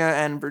Virginia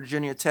and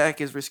Virginia Tech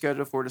is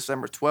rescheduled for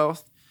December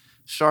 12th.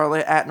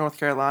 Charlotte at North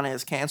Carolina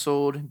is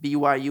canceled.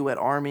 BYU at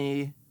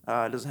Army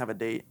doesn't have a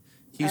date.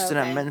 Houston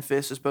at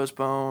Memphis is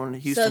postponed.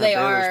 Houston so they at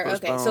Baylor are is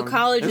postponed. okay. So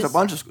college There's is a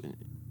bunch of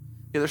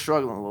they're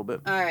struggling a little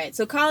bit. All right.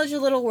 So college a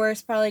little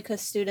worse, probably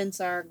because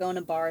students are going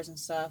to bars and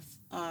stuff.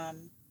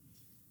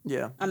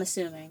 Yeah. I'm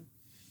assuming.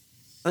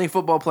 I think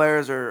football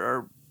players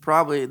are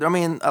probably. I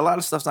mean, a lot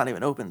of stuff's not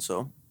even open.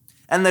 So,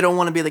 and they don't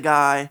want to be the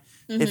guy.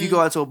 Mm-hmm. If you go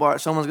out to a bar,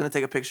 someone's gonna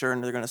take a picture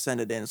and they're gonna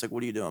send it in. It's like,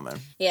 what are you doing, man?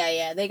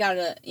 Yeah,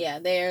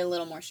 they're a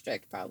little more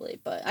strict probably,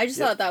 but I just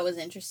thought that was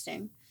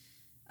interesting.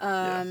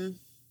 So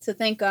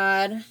thank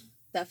God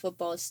that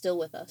football is still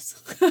with us.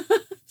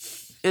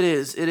 It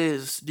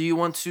is. Do you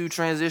want to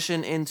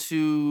transition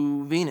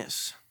into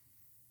Venus?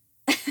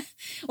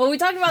 Well, we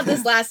talked about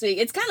this last week.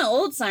 It's kind of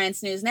old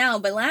science news now,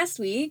 but last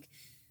week,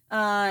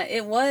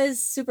 it was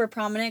super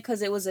prominent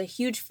because it was a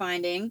huge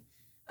finding.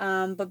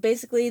 But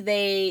basically,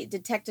 they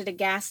detected a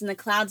gas in the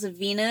clouds of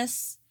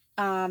Venus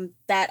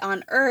that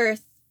on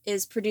Earth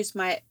is produced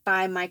by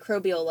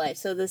microbial life.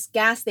 So this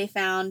gas they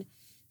found,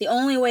 the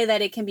only way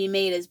that it can be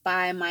made is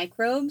by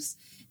microbes.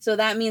 So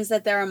that means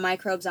that there are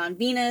microbes on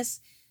Venus,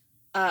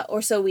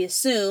 or so we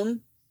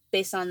assume,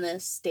 based on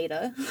this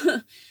data.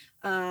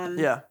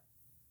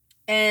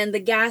 And the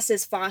gas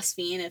is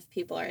phosphine, if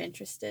people are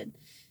interested.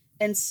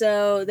 And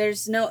so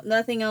there's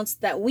nothing else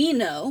that we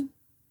know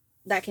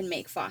that can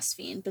make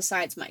phosphine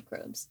besides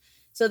microbes.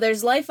 So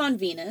there's life on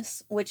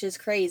Venus, which is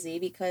crazy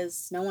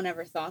because no one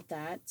ever thought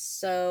that.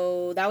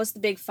 So that was the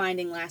big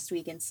finding last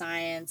week in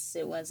Science.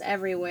 It was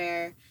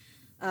everywhere.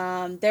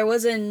 There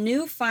was a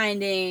new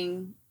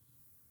finding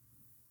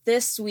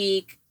this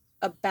week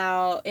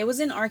it was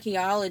in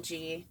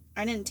archaeology.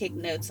 I didn't take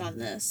notes on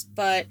this,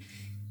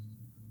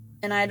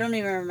 and I don't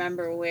even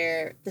remember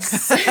where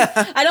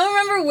I don't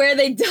remember where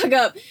they dug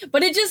up,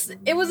 but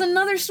it was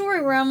another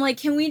story where I'm like,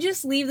 can we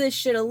just leave this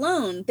shit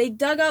alone? They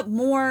dug up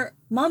more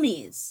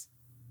mummies.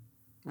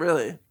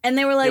 Really? And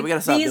they were like,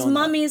 these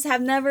mummies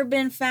have never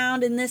been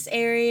found in this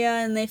area,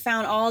 and they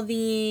found all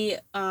the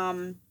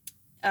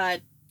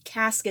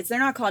caskets. They're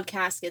not called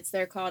caskets,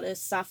 they're called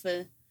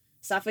esophagus.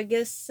 Yeah,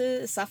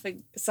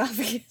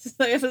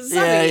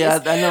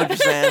 I know what you're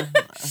saying.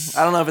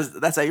 I don't know if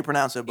that's how you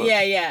pronounce it, but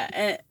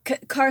yeah.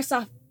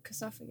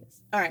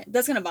 Sarcophagus. All right,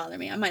 that's gonna bother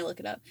me. I might look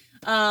it up.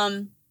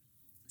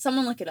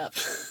 Someone look it up.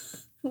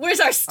 Where's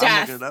our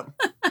staff? I'm looking it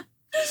up.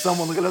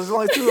 Someone look it up. There's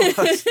only two of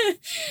us.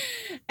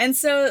 And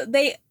so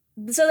they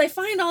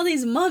find all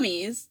these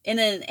mummies in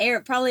an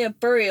area, probably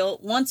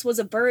once was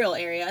a burial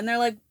area, and they're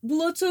like,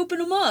 let's open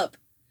them up.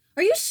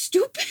 Are you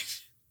stupid?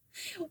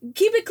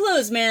 Keep it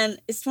closed, man.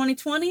 It's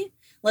 2020.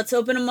 Let's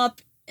open them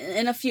up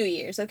in a few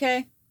years,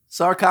 okay?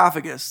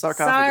 Sarcophagus.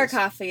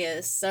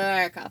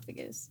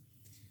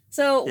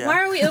 So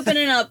why are we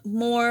opening up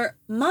more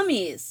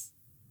mummies?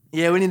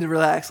 Yeah, we need to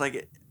relax.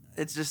 Like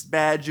it's just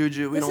bad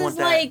juju. We don't want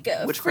that.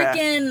 This is like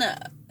freaking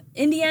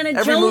Indiana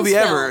Jones every movie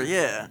film. ever.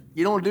 Yeah,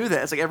 you don't do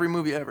that. It's like every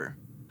movie ever.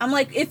 I'm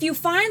like, if you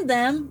find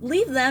them,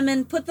 leave them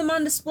and put them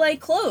on display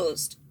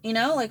closed. You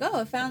know, like,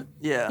 oh, I found.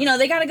 Yeah. You know,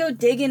 they got to go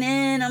digging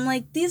in. I'm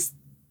like,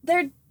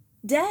 they're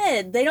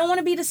dead. They don't want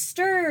to be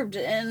disturbed,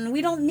 and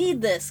we don't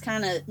need this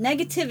kind of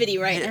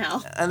negativity right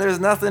now. And there's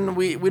nothing,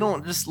 we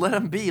don't just let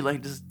them be,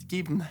 like, just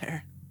keep them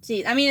there.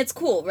 Gee, I mean, it's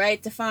cool,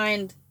 right, to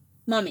find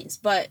mummies,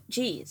 but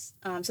geez.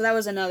 So that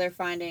was another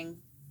finding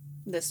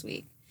this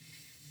week.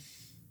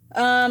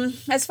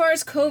 As far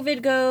as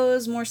COVID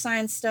goes, more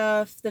science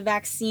stuff, the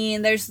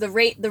vaccine, there's the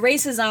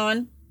race is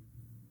on.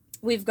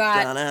 We've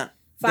got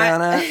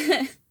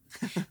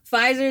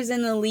Pfizer's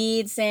in the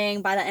lead,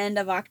 saying by the end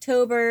of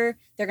October,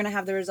 they're going to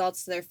have the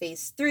results to their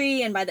phase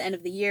 3, and by the end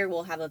of the year,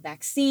 we'll have a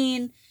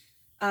vaccine.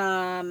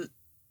 The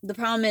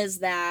problem is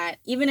that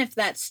even if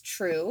that's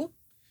true,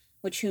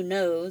 which who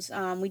knows,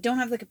 we don't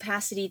have the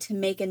capacity to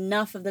make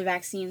enough of the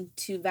vaccine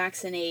to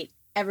vaccinate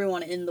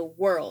everyone in the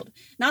world.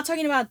 Not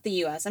talking about the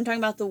US, I'm talking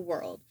about the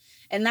world.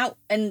 And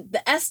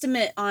the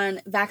estimate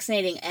on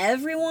vaccinating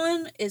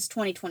everyone is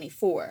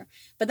 2024,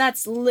 but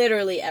that's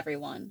literally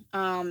everyone.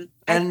 And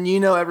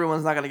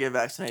everyone's not going to get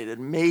vaccinated.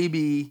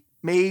 Maybe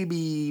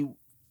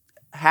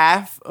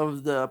half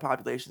of the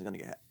population is going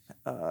to get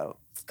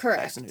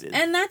vaccinated.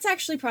 And that's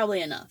actually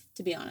probably enough,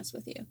 to be honest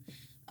with you.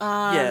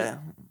 Yeah.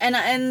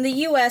 And the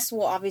US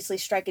will obviously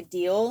strike a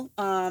deal.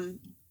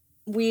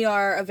 We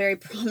are a very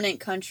prominent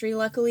country,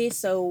 luckily,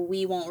 so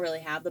we won't really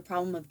have the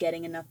problem of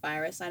getting enough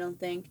virus, I don't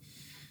think.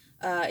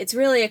 It's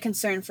really a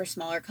concern for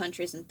smaller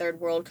countries and third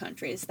world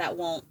countries that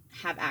won't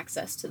have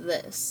access to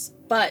this.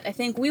 But I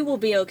think we will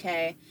be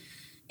okay.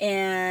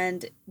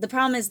 And the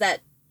problem is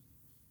that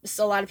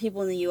a lot of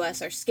people in the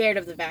U.S. are scared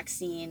of the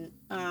vaccine.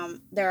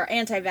 There are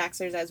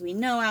anti-vaxxers, as we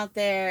know, out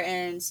there.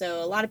 And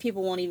so a lot of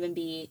people won't even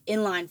be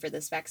in line for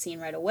this vaccine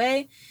right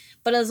away.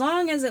 But as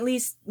long as at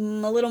least a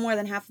little more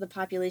than half of the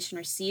population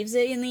receives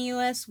it in the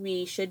U.S.,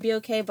 we should be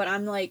okay. But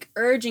I'm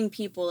urging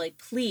people,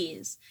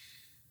 please.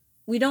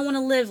 We don't want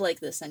to live like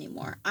this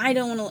anymore. I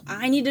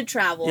need to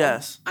travel.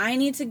 Yes. I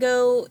need to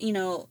go,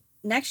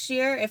 next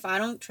year, if I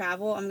don't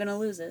travel, I'm going to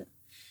lose it.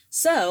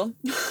 So,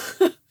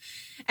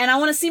 and I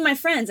want to see my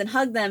friends and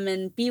hug them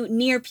and be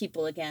near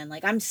people again.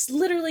 I'm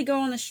literally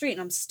going on the street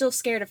and I'm still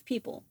scared of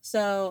people.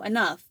 So,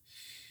 enough.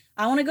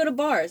 I want to go to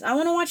bars. I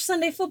want to watch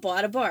Sunday football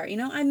at a bar.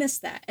 I miss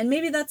that. And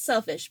maybe that's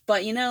selfish,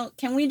 but,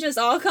 can we just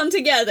all come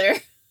together?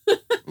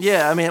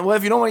 Yeah, I mean, well,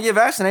 if you don't want to get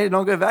vaccinated,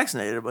 don't get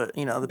vaccinated. But,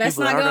 the Best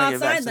people that not are go going to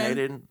get outside,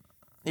 vaccinated...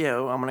 Yeah,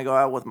 I'm going to go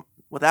out with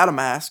without a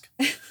mask.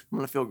 I'm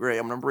gonna feel great.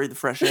 I'm gonna breathe the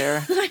fresh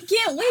air. I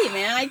can't wait,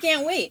 man. I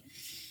can't wait.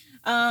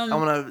 I'm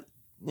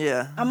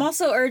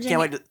also urging can't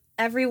wait to,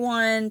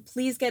 everyone,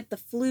 please get the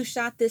flu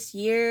shot this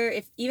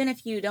year. Even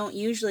if you don't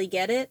usually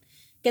get it,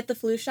 get the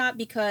flu shot,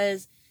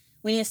 because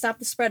we need to stop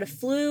the spread of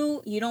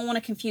flu. You don't want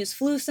to confuse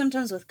flu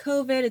symptoms with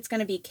COVID. It's going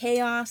to be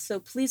chaos. So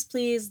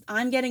please,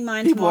 I'm getting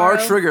mine tomorrow.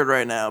 People are triggered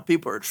right now.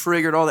 People are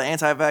triggered. All the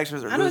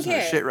anti-vaxxers are losing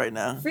their shit right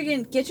now.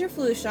 Freaking get your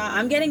flu shot.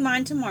 I'm getting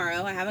mine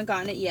tomorrow. I haven't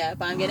gotten it yet,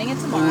 but I'm getting it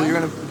tomorrow. Well,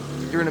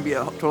 you're gonna be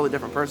a totally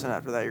different person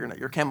after that.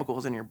 Your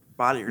chemicals in your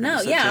body are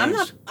gonna be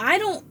changed. I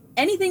don't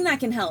anything that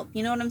can help.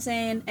 You know what I'm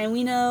saying? And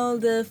we know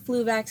the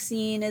flu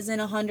vaccine isn't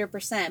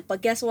 100%,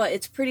 but guess what?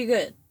 It's pretty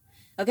good.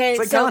 Okay, it's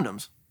like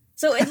condoms.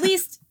 So at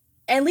least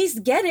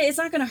get it. It's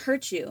not going to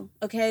hurt you.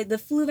 Okay, the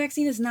flu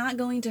vaccine is not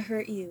going to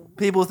hurt you.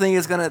 People think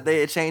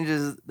it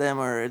changes them,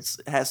 or it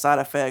has side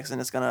effects,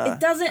 and it's gonna. It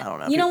doesn't. I don't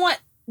know. You know what?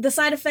 The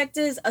side effect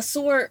is a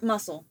sore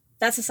muscle.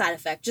 That's a side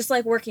effect, just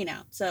like working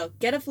out. So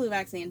get a flu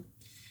vaccine.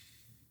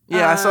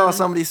 Yeah, I saw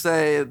somebody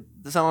say,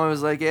 someone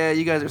was like, yeah,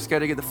 you guys are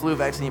scared to get the flu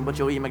vaccine, but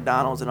you'll eat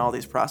McDonald's and all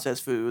these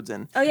processed foods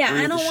and I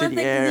don't want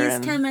these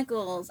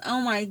chemicals.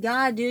 Oh my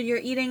god, dude, you're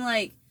eating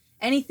like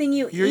anything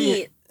you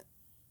eat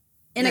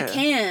in a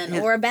can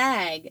or a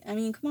bag. I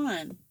mean, come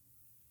on.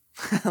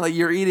 Like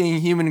you're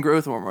eating human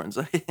growth hormones.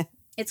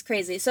 It's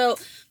crazy. So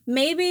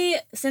maybe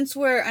since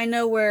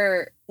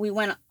we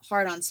went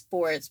hard on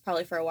sports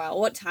probably for a while,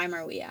 what time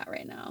are we at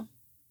right now?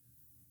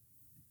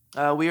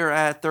 We are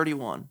at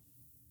 31.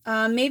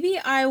 Maybe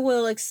I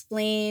will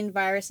explain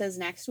viruses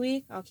next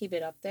week. I'll keep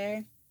it up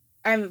there.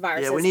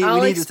 Viruses. Yeah,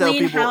 I'll need explain to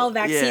tell people, how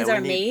vaccines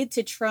are made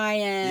to try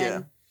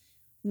and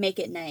make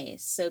it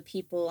nice so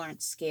people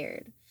aren't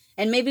scared.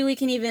 And maybe we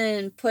can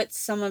even put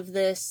some of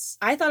this.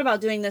 I thought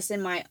about doing this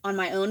on my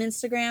own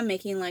Instagram,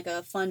 making like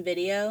a fun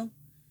video.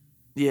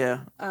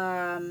 Yeah.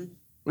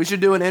 We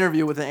should do an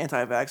interview with an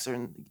anti-vaxxer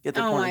and get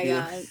their point of view.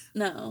 Oh my god.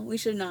 No, we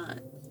should not.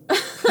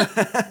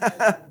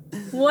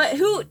 What?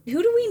 Who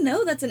do we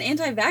know that's an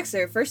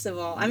anti-vaxxer? First of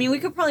all, I mean, we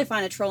could probably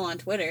find a troll on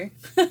Twitter.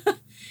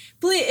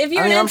 Please, if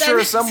you're I'm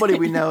sure somebody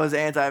we know is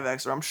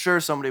anti-vaxxer. I'm sure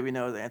somebody we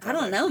know is anti-vaxxer. I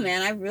don't know,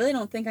 man. I really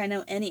don't think I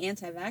know any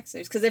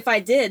anti-vaxxers. Because if I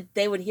did,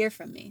 they would hear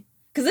from me.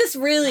 Because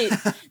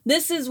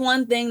this is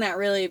one thing that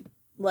really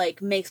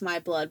like makes my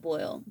blood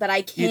boil. That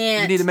I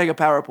can't. You need to make a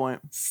PowerPoint.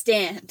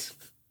 Stand.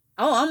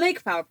 Oh, I'll make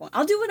a PowerPoint.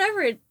 I'll do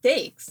whatever it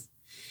takes.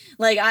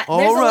 Like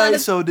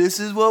so this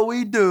is what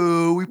we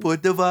do. We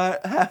put the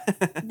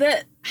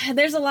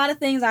there's a lot of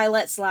things I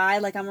let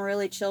slide. Like I'm a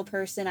really chill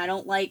person. I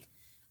don't like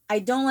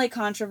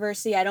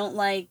controversy. I don't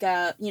like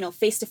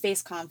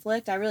face-to-face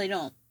conflict. I really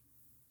don't.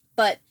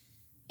 But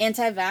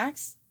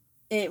anti-vax,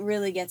 it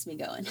really gets me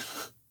going.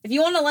 If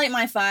you want to light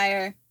my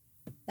fire,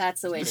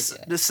 that's the way to do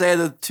it. Just say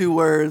the two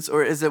words,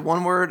 or is it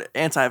one word?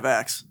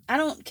 Anti-vax. I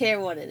don't care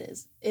what it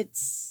is.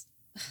 It's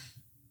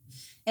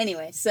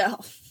anyway. So.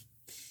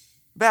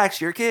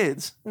 Vax your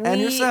kids and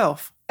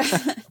yourself.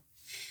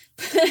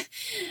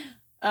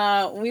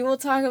 We will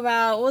talk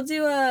about. We'll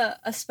do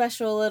a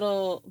special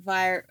little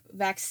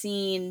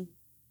vaccine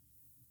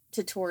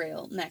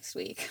tutorial next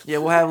week. Yeah,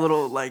 we'll have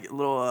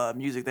little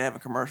music they have in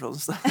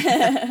commercials and stuff.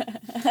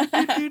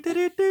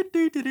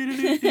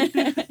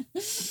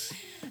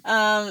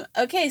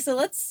 Okay, so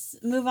let's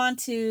move on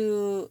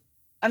to.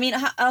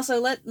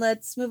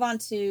 Let's move on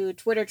to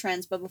Twitter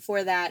trends. But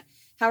before that,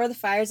 how are the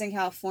fires in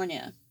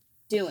California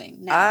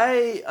doing now?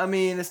 I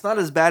mean, it's not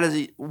as bad as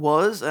it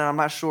was, and I'm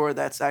not sure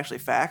that's actually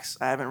facts.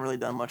 I haven't really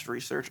done much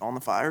research on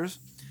the fires,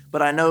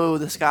 but I know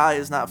the sky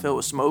is not filled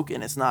with smoke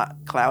and it's not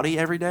cloudy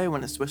every day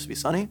when it's supposed to be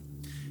sunny.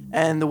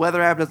 And the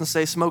weather app doesn't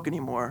say smoke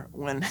anymore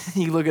when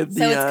you look at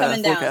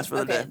the forecast for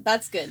the day.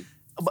 That's good.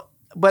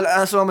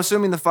 But so I'm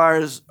assuming the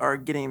fires are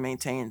getting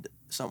maintained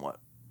somewhat.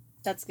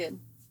 That's good.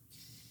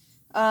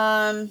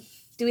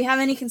 Do we have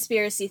any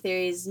conspiracy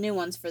theories, new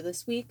ones for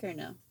this week or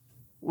no?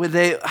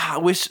 I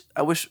wish.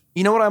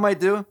 You know what I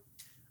might do?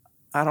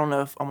 I don't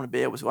know if I'm going to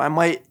be able to. I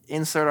might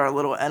insert our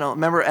little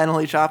remember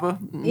Emily Chapa?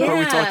 Yeah,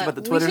 we talked about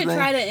the Twitter thing? We should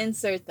try to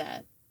insert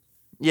that.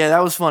 Yeah,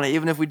 that was funny.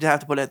 Even if we have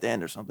to put it at the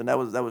end or something, that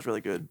was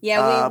really good.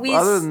 Yeah, but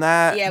other than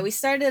that, we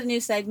started a new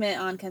segment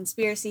on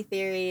conspiracy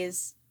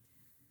theories,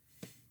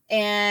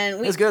 and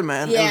it was good,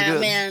 man. Yeah,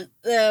 man.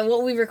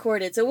 What we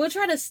recorded, so we'll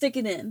try to stick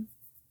it in.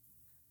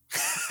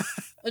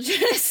 We'll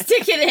try to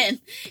stick it in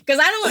because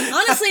I don't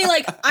honestly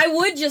I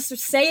would just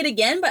say it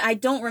again, but I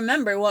don't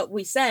remember what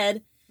we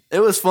said. It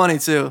was funny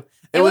too.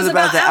 It was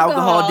about the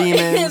alcohol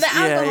demons. The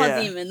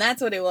alcohol demon.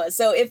 That's what it was.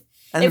 So if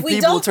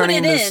we don't put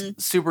it in,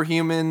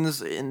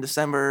 superhumans in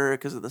December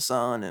because of the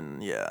sun,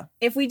 and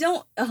if we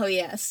don't,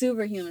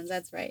 superhumans.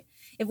 That's right.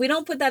 If we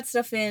don't put that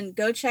stuff in,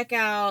 go check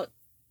out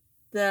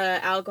the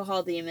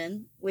alcohol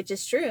demon, which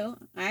is true.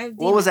 I have.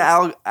 What was it?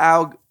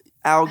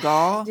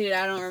 Algal? Dude,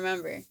 I don't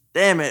remember.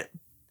 Damn it.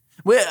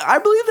 Well, I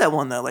believe that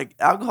one though. Like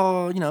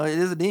alcohol, it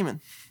is a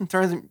demon. It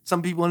turns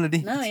some people into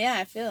demons. No, yeah,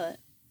 I feel it.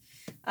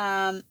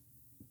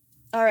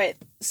 All right,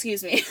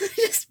 excuse me. I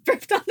just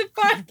burped on the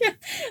podcast.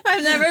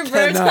 I've never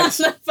burped on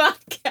the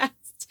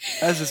podcast.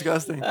 That's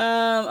disgusting.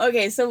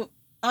 Okay, so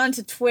on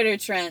to Twitter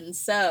trends.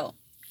 So,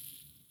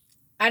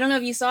 I don't know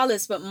if you saw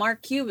this, but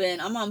Mark Cuban,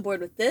 I'm on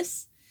board with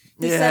this.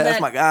 He said that's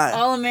that my guy.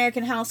 all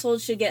American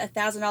households should get a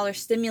 $1,000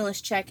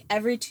 stimulus check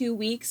every 2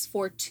 weeks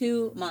for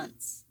 2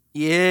 months.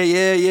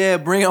 Yeah.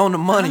 Bring on the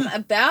money.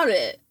 I'm about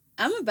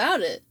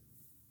it.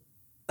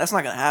 That's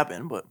not gonna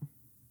happen, but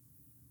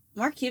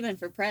Mark Cuban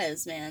for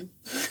prez, man.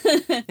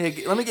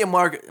 hey, let me get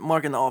Mark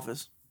in the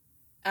office.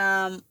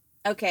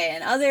 Okay,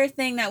 another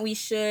thing that we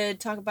should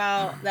talk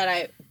about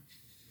that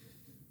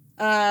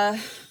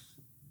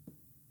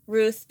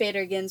Ruth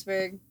Bader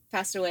Ginsburg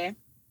passed away.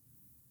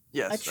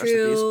 Yes, a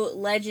true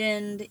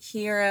legend,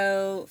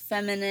 hero,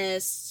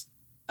 feminist,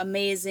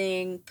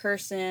 amazing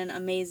person,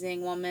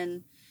 amazing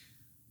woman.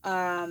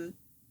 I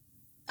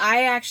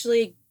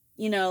actually,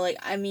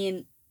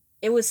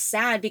 it was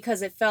sad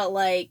because it felt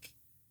like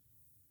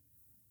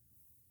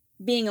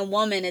being a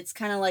woman, it's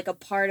kind of like a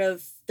part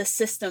of the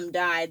system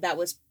died that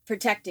was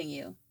protecting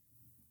you.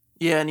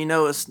 Yeah, and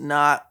it's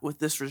not, with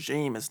this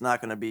regime, it's not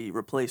going to be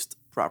replaced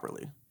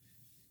properly.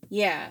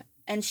 Yeah,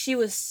 and she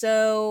was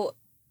so,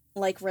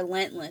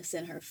 relentless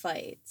in her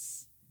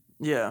fights.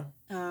 Yeah.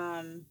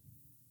 And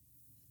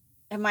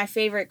my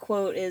favorite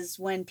quote is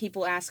when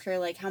people ask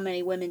her, how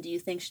many women do you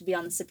think should be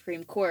on the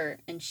Supreme Court?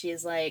 And she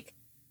is like,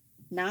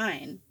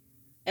 9.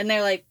 And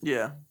they're like,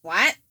 yeah.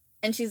 What?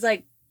 And she's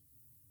like,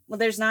 well,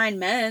 there's 9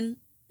 men,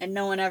 and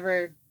no one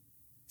ever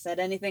said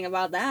anything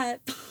about that.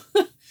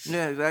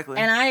 Yeah, exactly.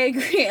 And I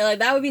agree.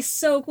 That would be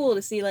so cool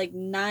to see,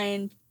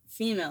 9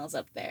 females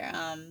up there.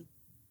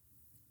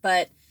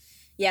 But,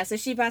 yeah, so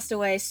she passed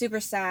away. Super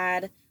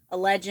sad. A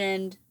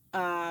legend.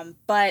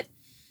 But,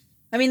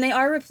 they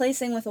are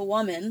replacing with a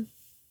woman.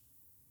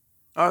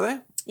 Are they?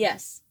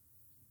 Yes.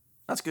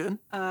 That's good.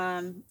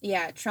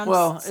 Yeah, Trump.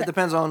 Well, it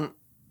depends on,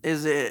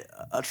 is it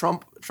a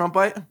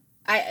Trumpite?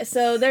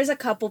 So there's a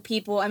couple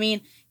people.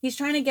 He's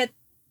trying to get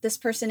this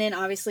person in,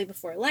 obviously,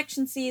 before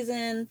election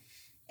season.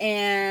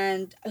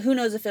 And who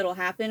knows if it'll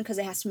happen because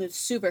it has to move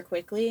super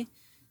quickly.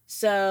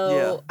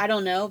 So, yeah. I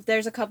don't know.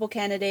 There's a couple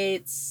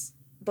candidates,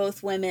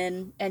 both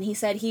women. And he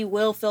said he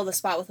will fill the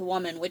spot with a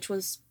woman, which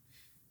was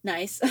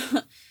nice.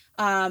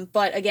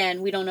 But,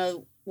 again, we don't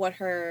know what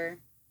her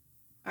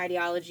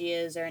ideology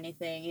is or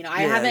anything.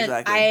 I haven't...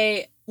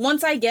 Exactly.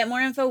 Once I get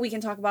more info, we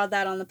can talk about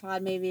that on the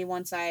pod, maybe,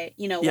 once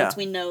once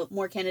we know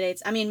more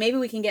candidates. Maybe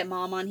we can get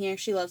Mom on here.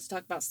 She loves to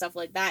talk about stuff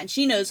like that, and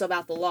she knows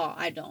about the law.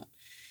 I don't.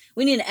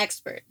 We need an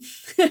expert.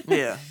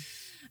 Yeah.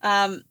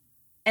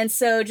 And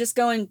so just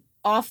going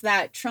off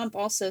that, Trump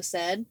also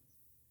said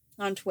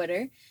on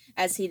Twitter,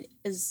 as he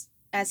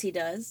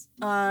does,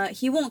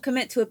 he won't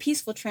commit to a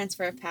peaceful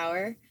transfer of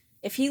power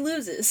if he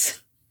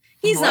loses.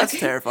 He's not. That's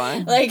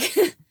terrifying.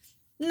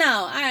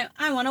 No,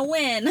 I want to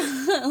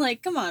win.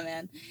 Come on,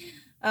 man.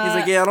 He's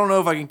like, yeah, I don't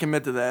know if I can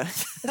commit to that.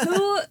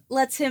 Who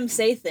lets him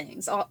say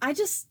things?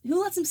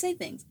 Who lets him say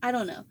things? I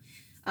don't know.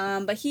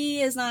 But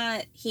he is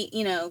not,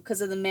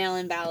 because of the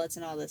mail-in ballots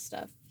and all this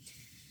stuff.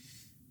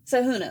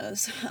 So who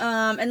knows?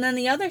 And then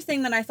the other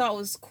thing that I thought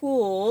was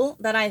cool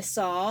that I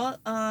saw,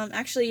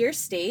 actually your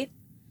state,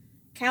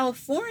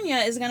 California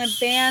is going to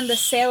ban the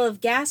sale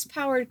of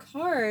gas-powered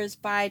cars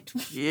by...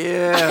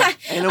 Yeah,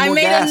 ain't no more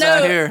gas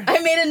out here. I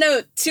made a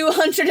note,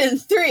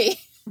 203.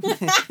 Yeah,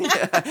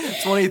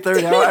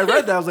 2030. I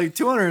read that. I was like,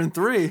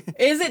 203.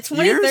 Is it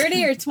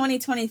 2030 or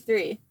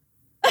 2023?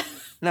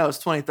 No, it's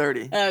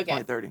 2030. Okay.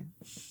 2030.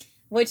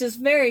 Which is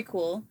very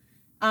cool.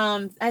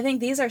 I think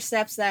these are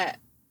steps that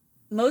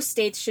most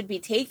states should be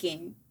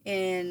taking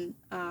in,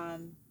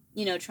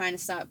 trying to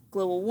stop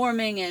global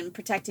warming and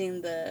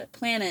protecting the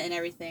planet and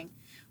everything,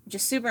 which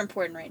is super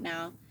important right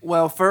now.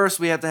 Well, first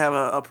we have to have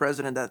a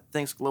president that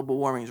thinks global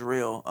warming is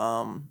real.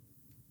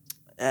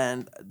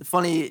 And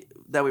funny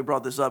that we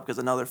brought this up because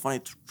another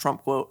funny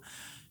Trump quote.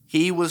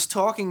 He was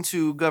talking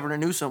to Governor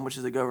Newsom, which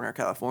is the governor of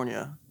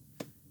California.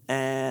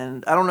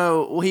 And I don't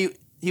know. Well,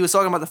 he was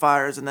talking about the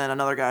fires, and then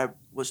another guy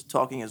was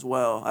talking as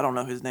well. I don't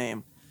know his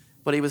name.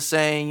 But he was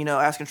saying,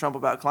 asking Trump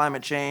about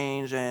climate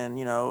change and,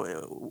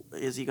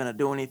 is he going to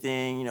do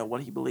anything,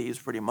 what he believes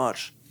pretty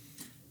much.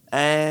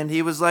 And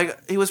he was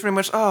pretty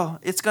much,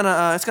 it's going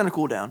to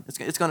cool down.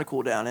 It's going to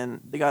cool down.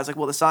 And the guy's like,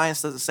 well, the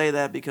science doesn't say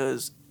that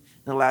because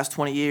in the last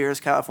 20 years,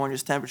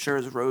 California's temperature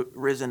has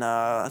risen,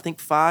 I think,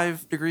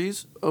 5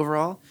 degrees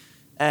overall.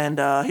 And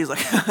he's like,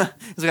 I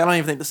don't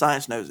even think the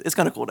science knows. It's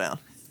going to cool down.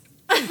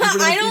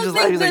 I don't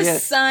think the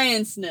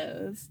science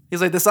knows.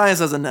 He's like, the science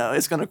doesn't know.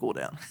 It's going to cool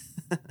down.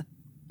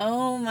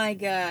 Oh, my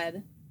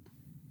God.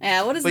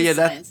 Yeah, what does the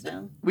science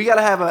know? We got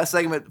to have a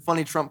segment,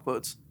 funny Trump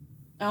quotes.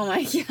 Oh,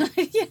 my God.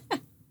 Yeah.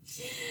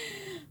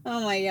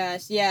 Oh, my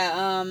gosh.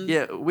 Yeah.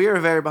 Yeah, we are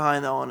very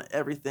behind on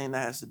everything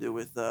that has to do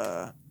with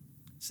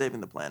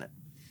saving the planet.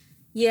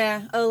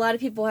 Yeah, a lot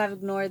of people have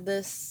ignored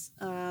this.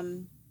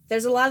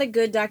 There's a lot of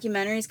good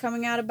documentaries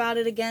coming out about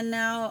it again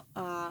now.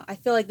 I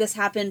feel like this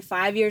happened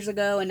 5 years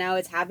ago, and now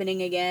it's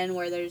happening again,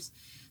 where there's,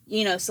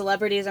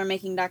 celebrities are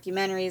making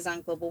documentaries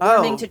on global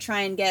warming to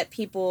try and get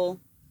people...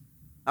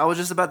 I was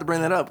just about to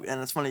bring that up,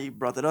 and it's funny you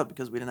brought that up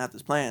because we didn't have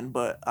this plan,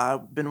 but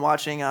I've been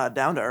watching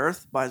Down to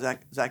Earth by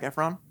Zac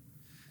Efron.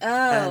 Oh,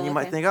 And you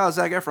might okay. think, oh,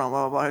 Zac Efron, blah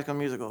blah blah, High School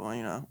Musical,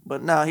 you know.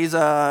 But no, he's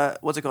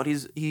what's it called?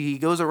 He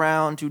goes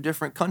around to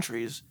different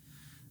countries,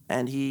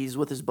 and he's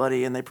with his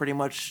buddy, and they pretty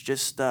much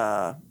just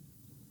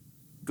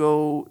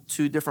go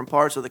to different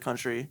parts of the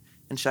country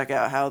and check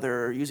out how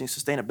they're using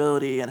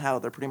sustainability and how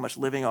they're pretty much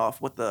living off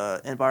what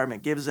the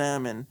environment gives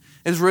them. And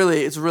it's a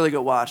really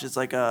good watch. It's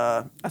like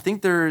I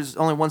think there's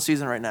only one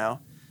season right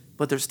now,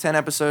 but there's 10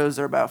 episodes.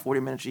 They're about 40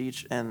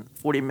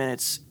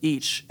 minutes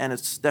each, and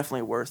it's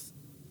definitely worth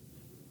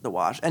the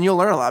watch. And you'll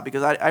learn a lot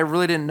because I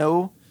really didn't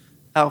know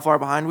how far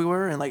behind we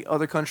were in like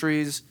other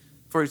countries.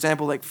 For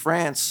example, like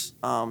France,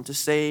 to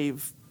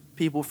save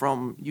people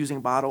from using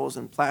bottles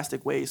and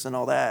plastic waste and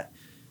all that,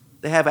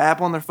 they have an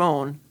app on their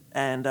phone,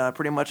 and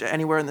pretty much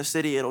anywhere in the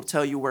city, it'll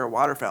tell you where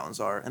water fountains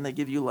are, and they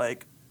give you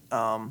like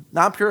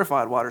not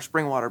purified water,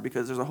 spring water,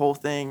 because there's a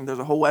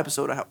whole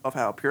episode of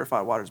how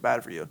purified water is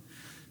bad for you.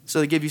 So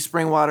they give you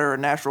spring water or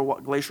natural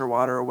glacier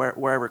water or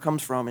wherever it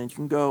comes from, and you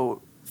can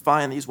go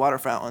find these water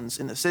fountains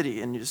in the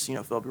city, and you just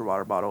fill up your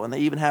water bottle. And they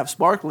even have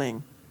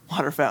sparkling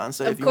water fountains.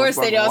 So Of course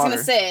they do. I was going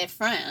to say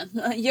France,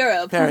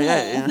 Europe.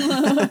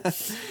 Yeah.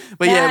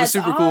 But yeah, it was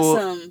super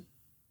awesome. cool.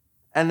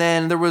 And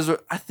then there was,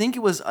 I think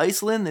it was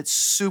Iceland. It's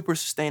super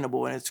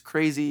sustainable, and it's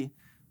crazy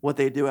what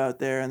they do out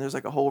there. And there's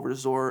like a whole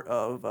resort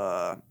of,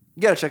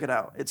 you gotta check it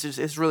out.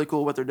 It's really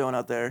cool what they're doing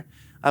out there.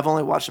 I've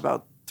only watched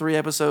about 3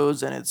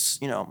 episodes, and it's,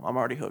 I'm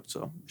already hooked.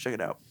 So check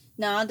it out.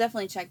 No, I'll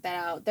definitely check that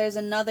out. There's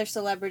another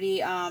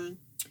celebrity,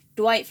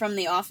 Dwight from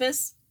The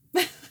Office.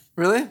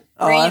 Really?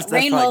 Oh,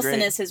 Rainn Wilson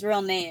great. is his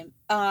real name.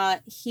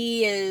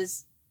 He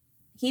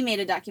made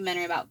a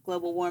documentary about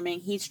global warming.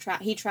 He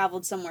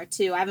traveled somewhere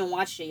too. I haven't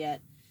watched it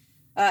yet.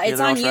 It's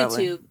on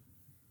YouTube,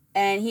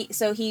 and he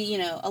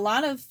a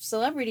lot of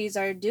celebrities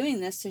are doing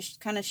this to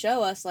kind of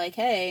show us like,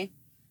 hey,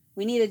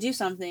 we need to do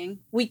something.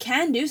 We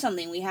can do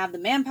something. We have the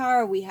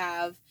manpower. We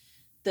have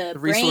the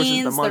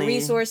brains, the money, the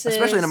resources,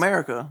 especially in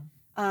America.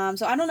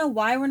 So I don't know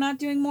why we're not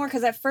doing more.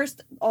 Because at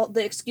first,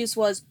 the excuse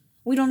was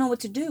we don't know what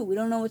to do. We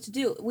don't know what to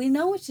do. We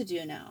know what to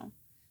do now,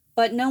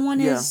 but no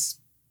one is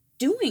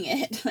doing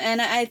it. And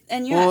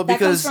that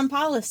comes from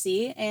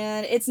policy,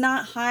 and it's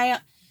not high.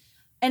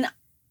 And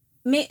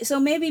so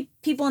maybe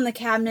people in the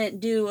cabinet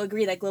do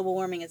agree that global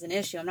warming is an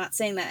issue. I'm not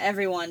saying that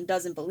everyone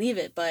doesn't believe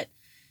it, but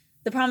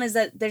the problem is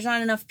that there's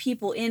not enough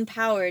people in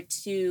power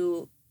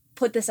to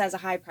put this as a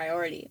high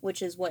priority,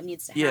 which is what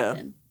needs to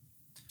happen.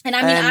 And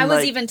I mean, I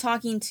was even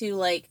talking to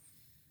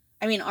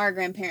our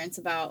grandparents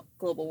about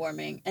global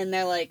warming, and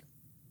they're like,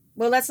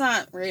 well, that's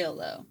not real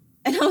though.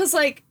 And I was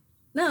like,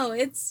 no,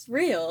 it's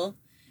real.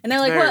 And they're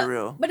like, well,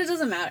 real. But it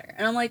doesn't matter.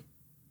 And I'm like,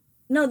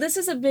 no, this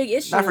is a big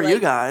issue. Not for you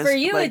guys. For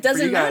you, it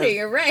doesn't matter.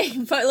 You're right.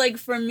 But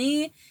for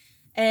me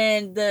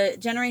and the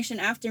generation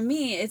after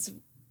me, it's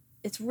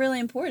really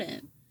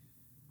important.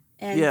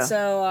 And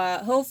so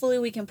hopefully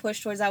we can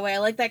push towards that way. I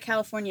like that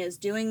California is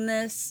doing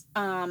this,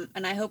 and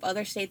I hope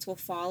other states will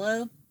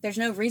follow. There's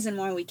no reason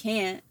why we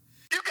can't.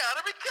 You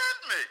gotta be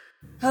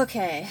kidding me.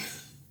 Okay.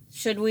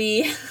 Should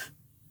we?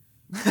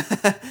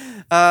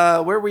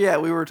 Where were we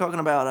at? We were talking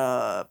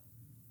about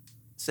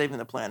saving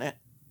the planet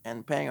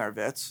and paying our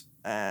vets.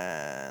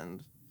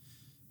 And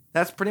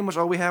that's pretty much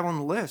all we have on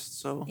the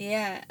list. So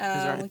yeah,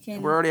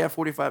 we're already at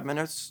 45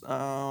 minutes. We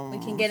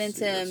can get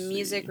into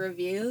music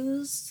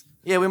reviews.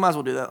 Yeah, we might as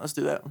well do that. Let's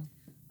do that. All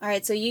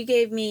right, so you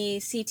gave me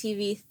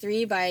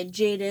CTV3 by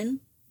Jaden.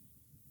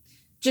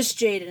 Just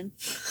Jaden.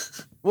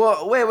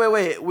 Well,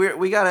 wait.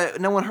 We gotta.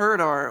 No one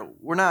heard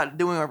we're not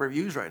doing our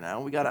reviews right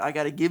now. I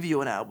gotta give you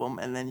an album,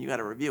 and then you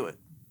gotta review it.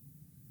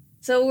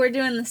 So we're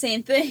doing the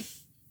same thing.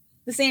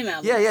 The same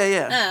album.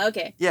 Yeah. Oh,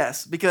 okay.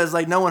 Yes, because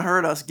no one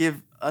heard us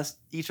give us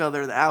each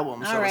other the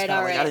album, so it's kind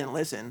of I didn't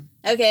listen.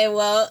 Okay,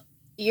 well,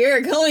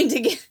 you're going to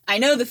get. I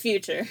know the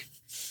future.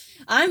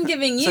 I'm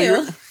giving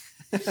you.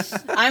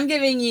 I'm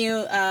giving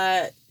you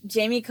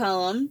Jamie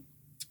Cullum,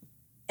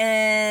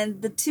 and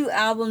the 2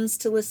 albums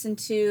to listen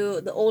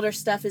to. The older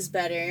stuff is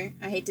better.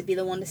 I hate to be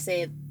the one to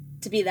say it.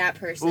 To be that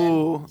person.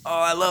 Ooh,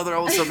 I love their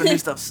old stuff. The new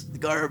stuff's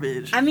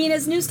garbage. I mean,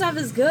 his new stuff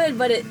is good,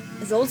 but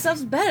his old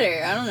stuff's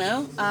better. I don't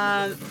know.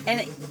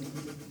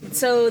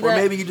 Or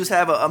maybe you just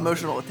have an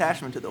emotional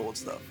attachment to the old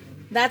stuff.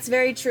 That's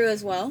very true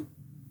as well.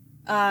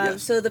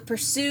 Yes. So The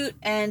Pursuit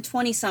and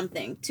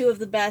 20-something, 2 of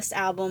the best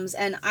albums,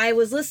 and I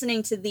was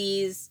listening to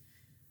these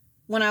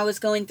when I was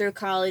going through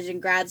college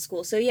and grad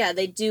school. So yeah,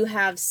 they do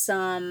have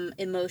some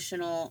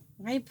emotional.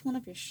 Why are you pulling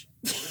up your?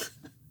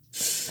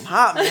 I'm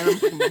hot, man. I'm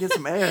gonna get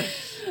some air.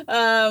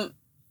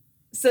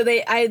 So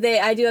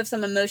I do have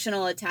some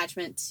emotional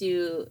attachment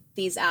to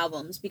these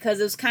albums because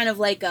it was kind of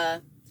like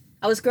I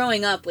was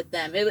growing up with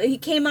them. He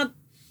came up.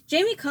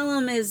 Jamie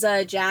Cullum is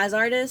a jazz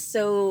artist,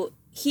 so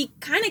he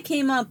kind of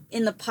came up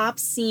in the pop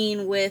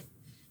scene with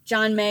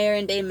John Mayer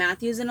and Dave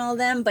Matthews and all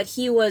them, but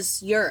he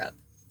was Europe,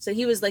 so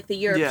he was like the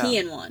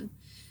European one.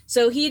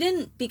 So he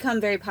didn't become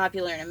very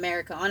popular in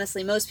America.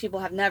 Honestly, most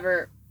people have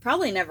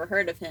probably never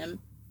heard of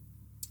him.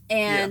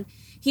 And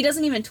he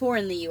doesn't even tour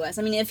in the U.S.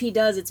 I mean, if he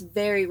does, it's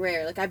very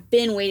rare. I've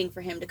been waiting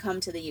for him to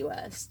come to the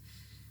U.S.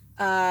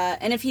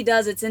 And if he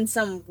does, it's in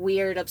some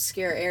weird,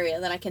 obscure area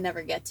that I can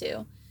never get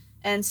to.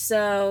 And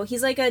so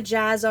he's like a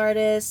jazz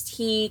artist.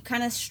 He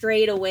kind of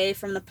strayed away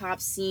from the pop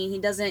scene. He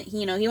doesn't,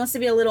 he wants to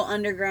be a little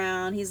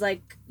underground. He's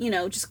like,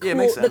 just cool,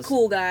 the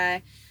cool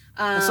guy.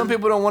 Some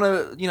people don't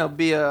want to,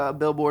 be a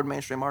Billboard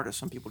mainstream artist.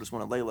 Some people just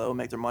want to lay low,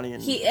 make their money.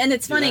 And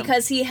it's funny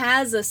because he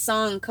has a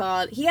song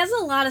he has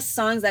a lot of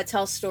songs that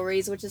tell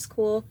stories, which is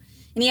cool.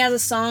 And he has a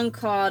song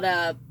called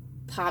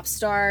Pop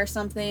Star or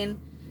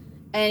something.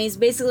 And he's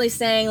basically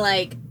saying,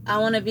 like, I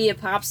want to be a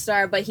pop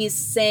star, but he's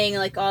saying,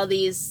 like, all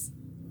these...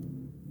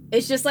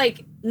 It's just,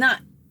 like,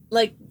 not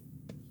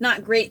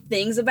great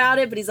things about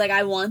it, but he's like,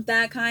 I want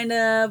that kind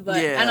of, but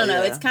I don't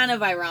know. It's kind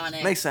of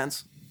ironic. Makes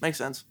sense.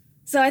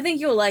 So I think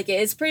you'll like it.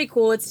 It's pretty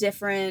cool. It's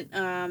different.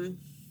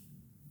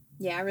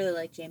 Yeah, I really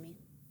like Jamie.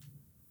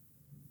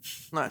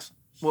 Nice.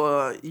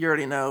 Well, you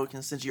already know,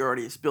 since you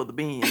already spilled the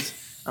beans,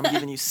 I'm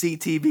giving you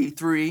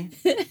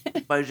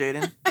CTV3 by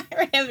Jaden. I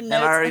already have notes.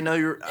 And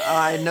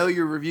I know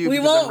your review. We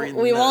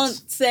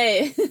won't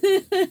say.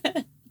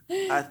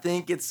 I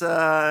think it's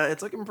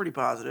looking pretty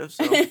positive.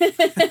 So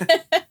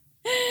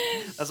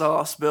that's all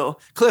I'll spill.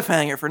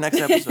 Cliffhanger for next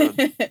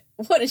episode.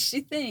 What does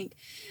she think?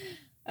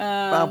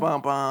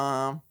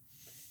 Bum.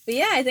 But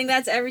yeah, I think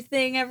that's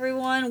everything,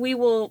 everyone. We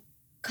will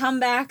come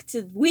back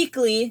to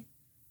weekly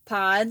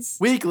pods.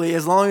 Weekly,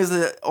 as long as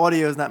the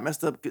audio is not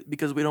messed up,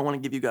 because we don't want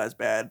to give you guys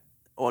bad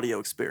audio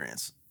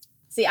experience.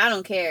 See, I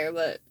don't care,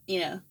 but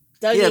Dougie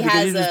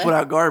because you just put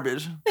out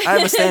garbage. I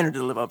have a standard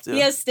to live up to.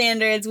 He has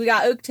standards. We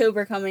got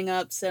October coming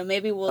up, so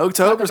maybe we'll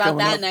talk about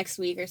that next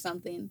week or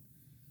something.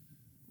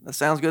 That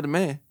sounds good to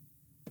me.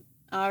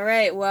 All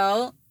right,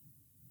 well.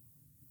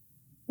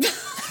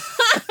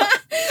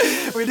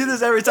 We do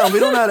this every time. We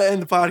don't know how to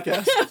end the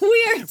podcast.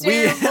 We are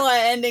terrible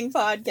at ending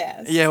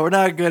podcasts. Yeah, we're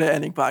not good at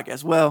ending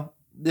podcasts. Well,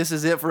 this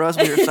is it for us.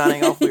 We are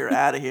signing off. We are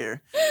out of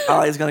here.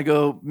 Ollie's going to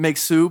go make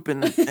soup,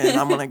 and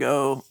I'm going to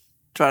go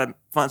try to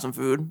find some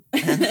food.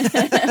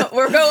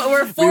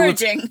 We're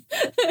foraging.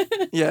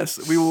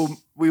 Yes, we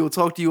will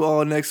talk to you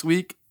all next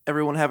week.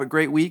 Everyone have a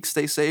great week.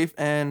 Stay safe,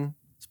 and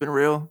it's been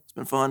real. It's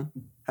been fun.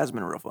 Has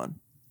been real fun.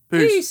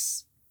 Peace.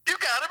 Peace. You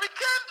gotta be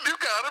kidding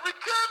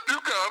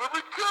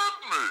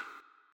me.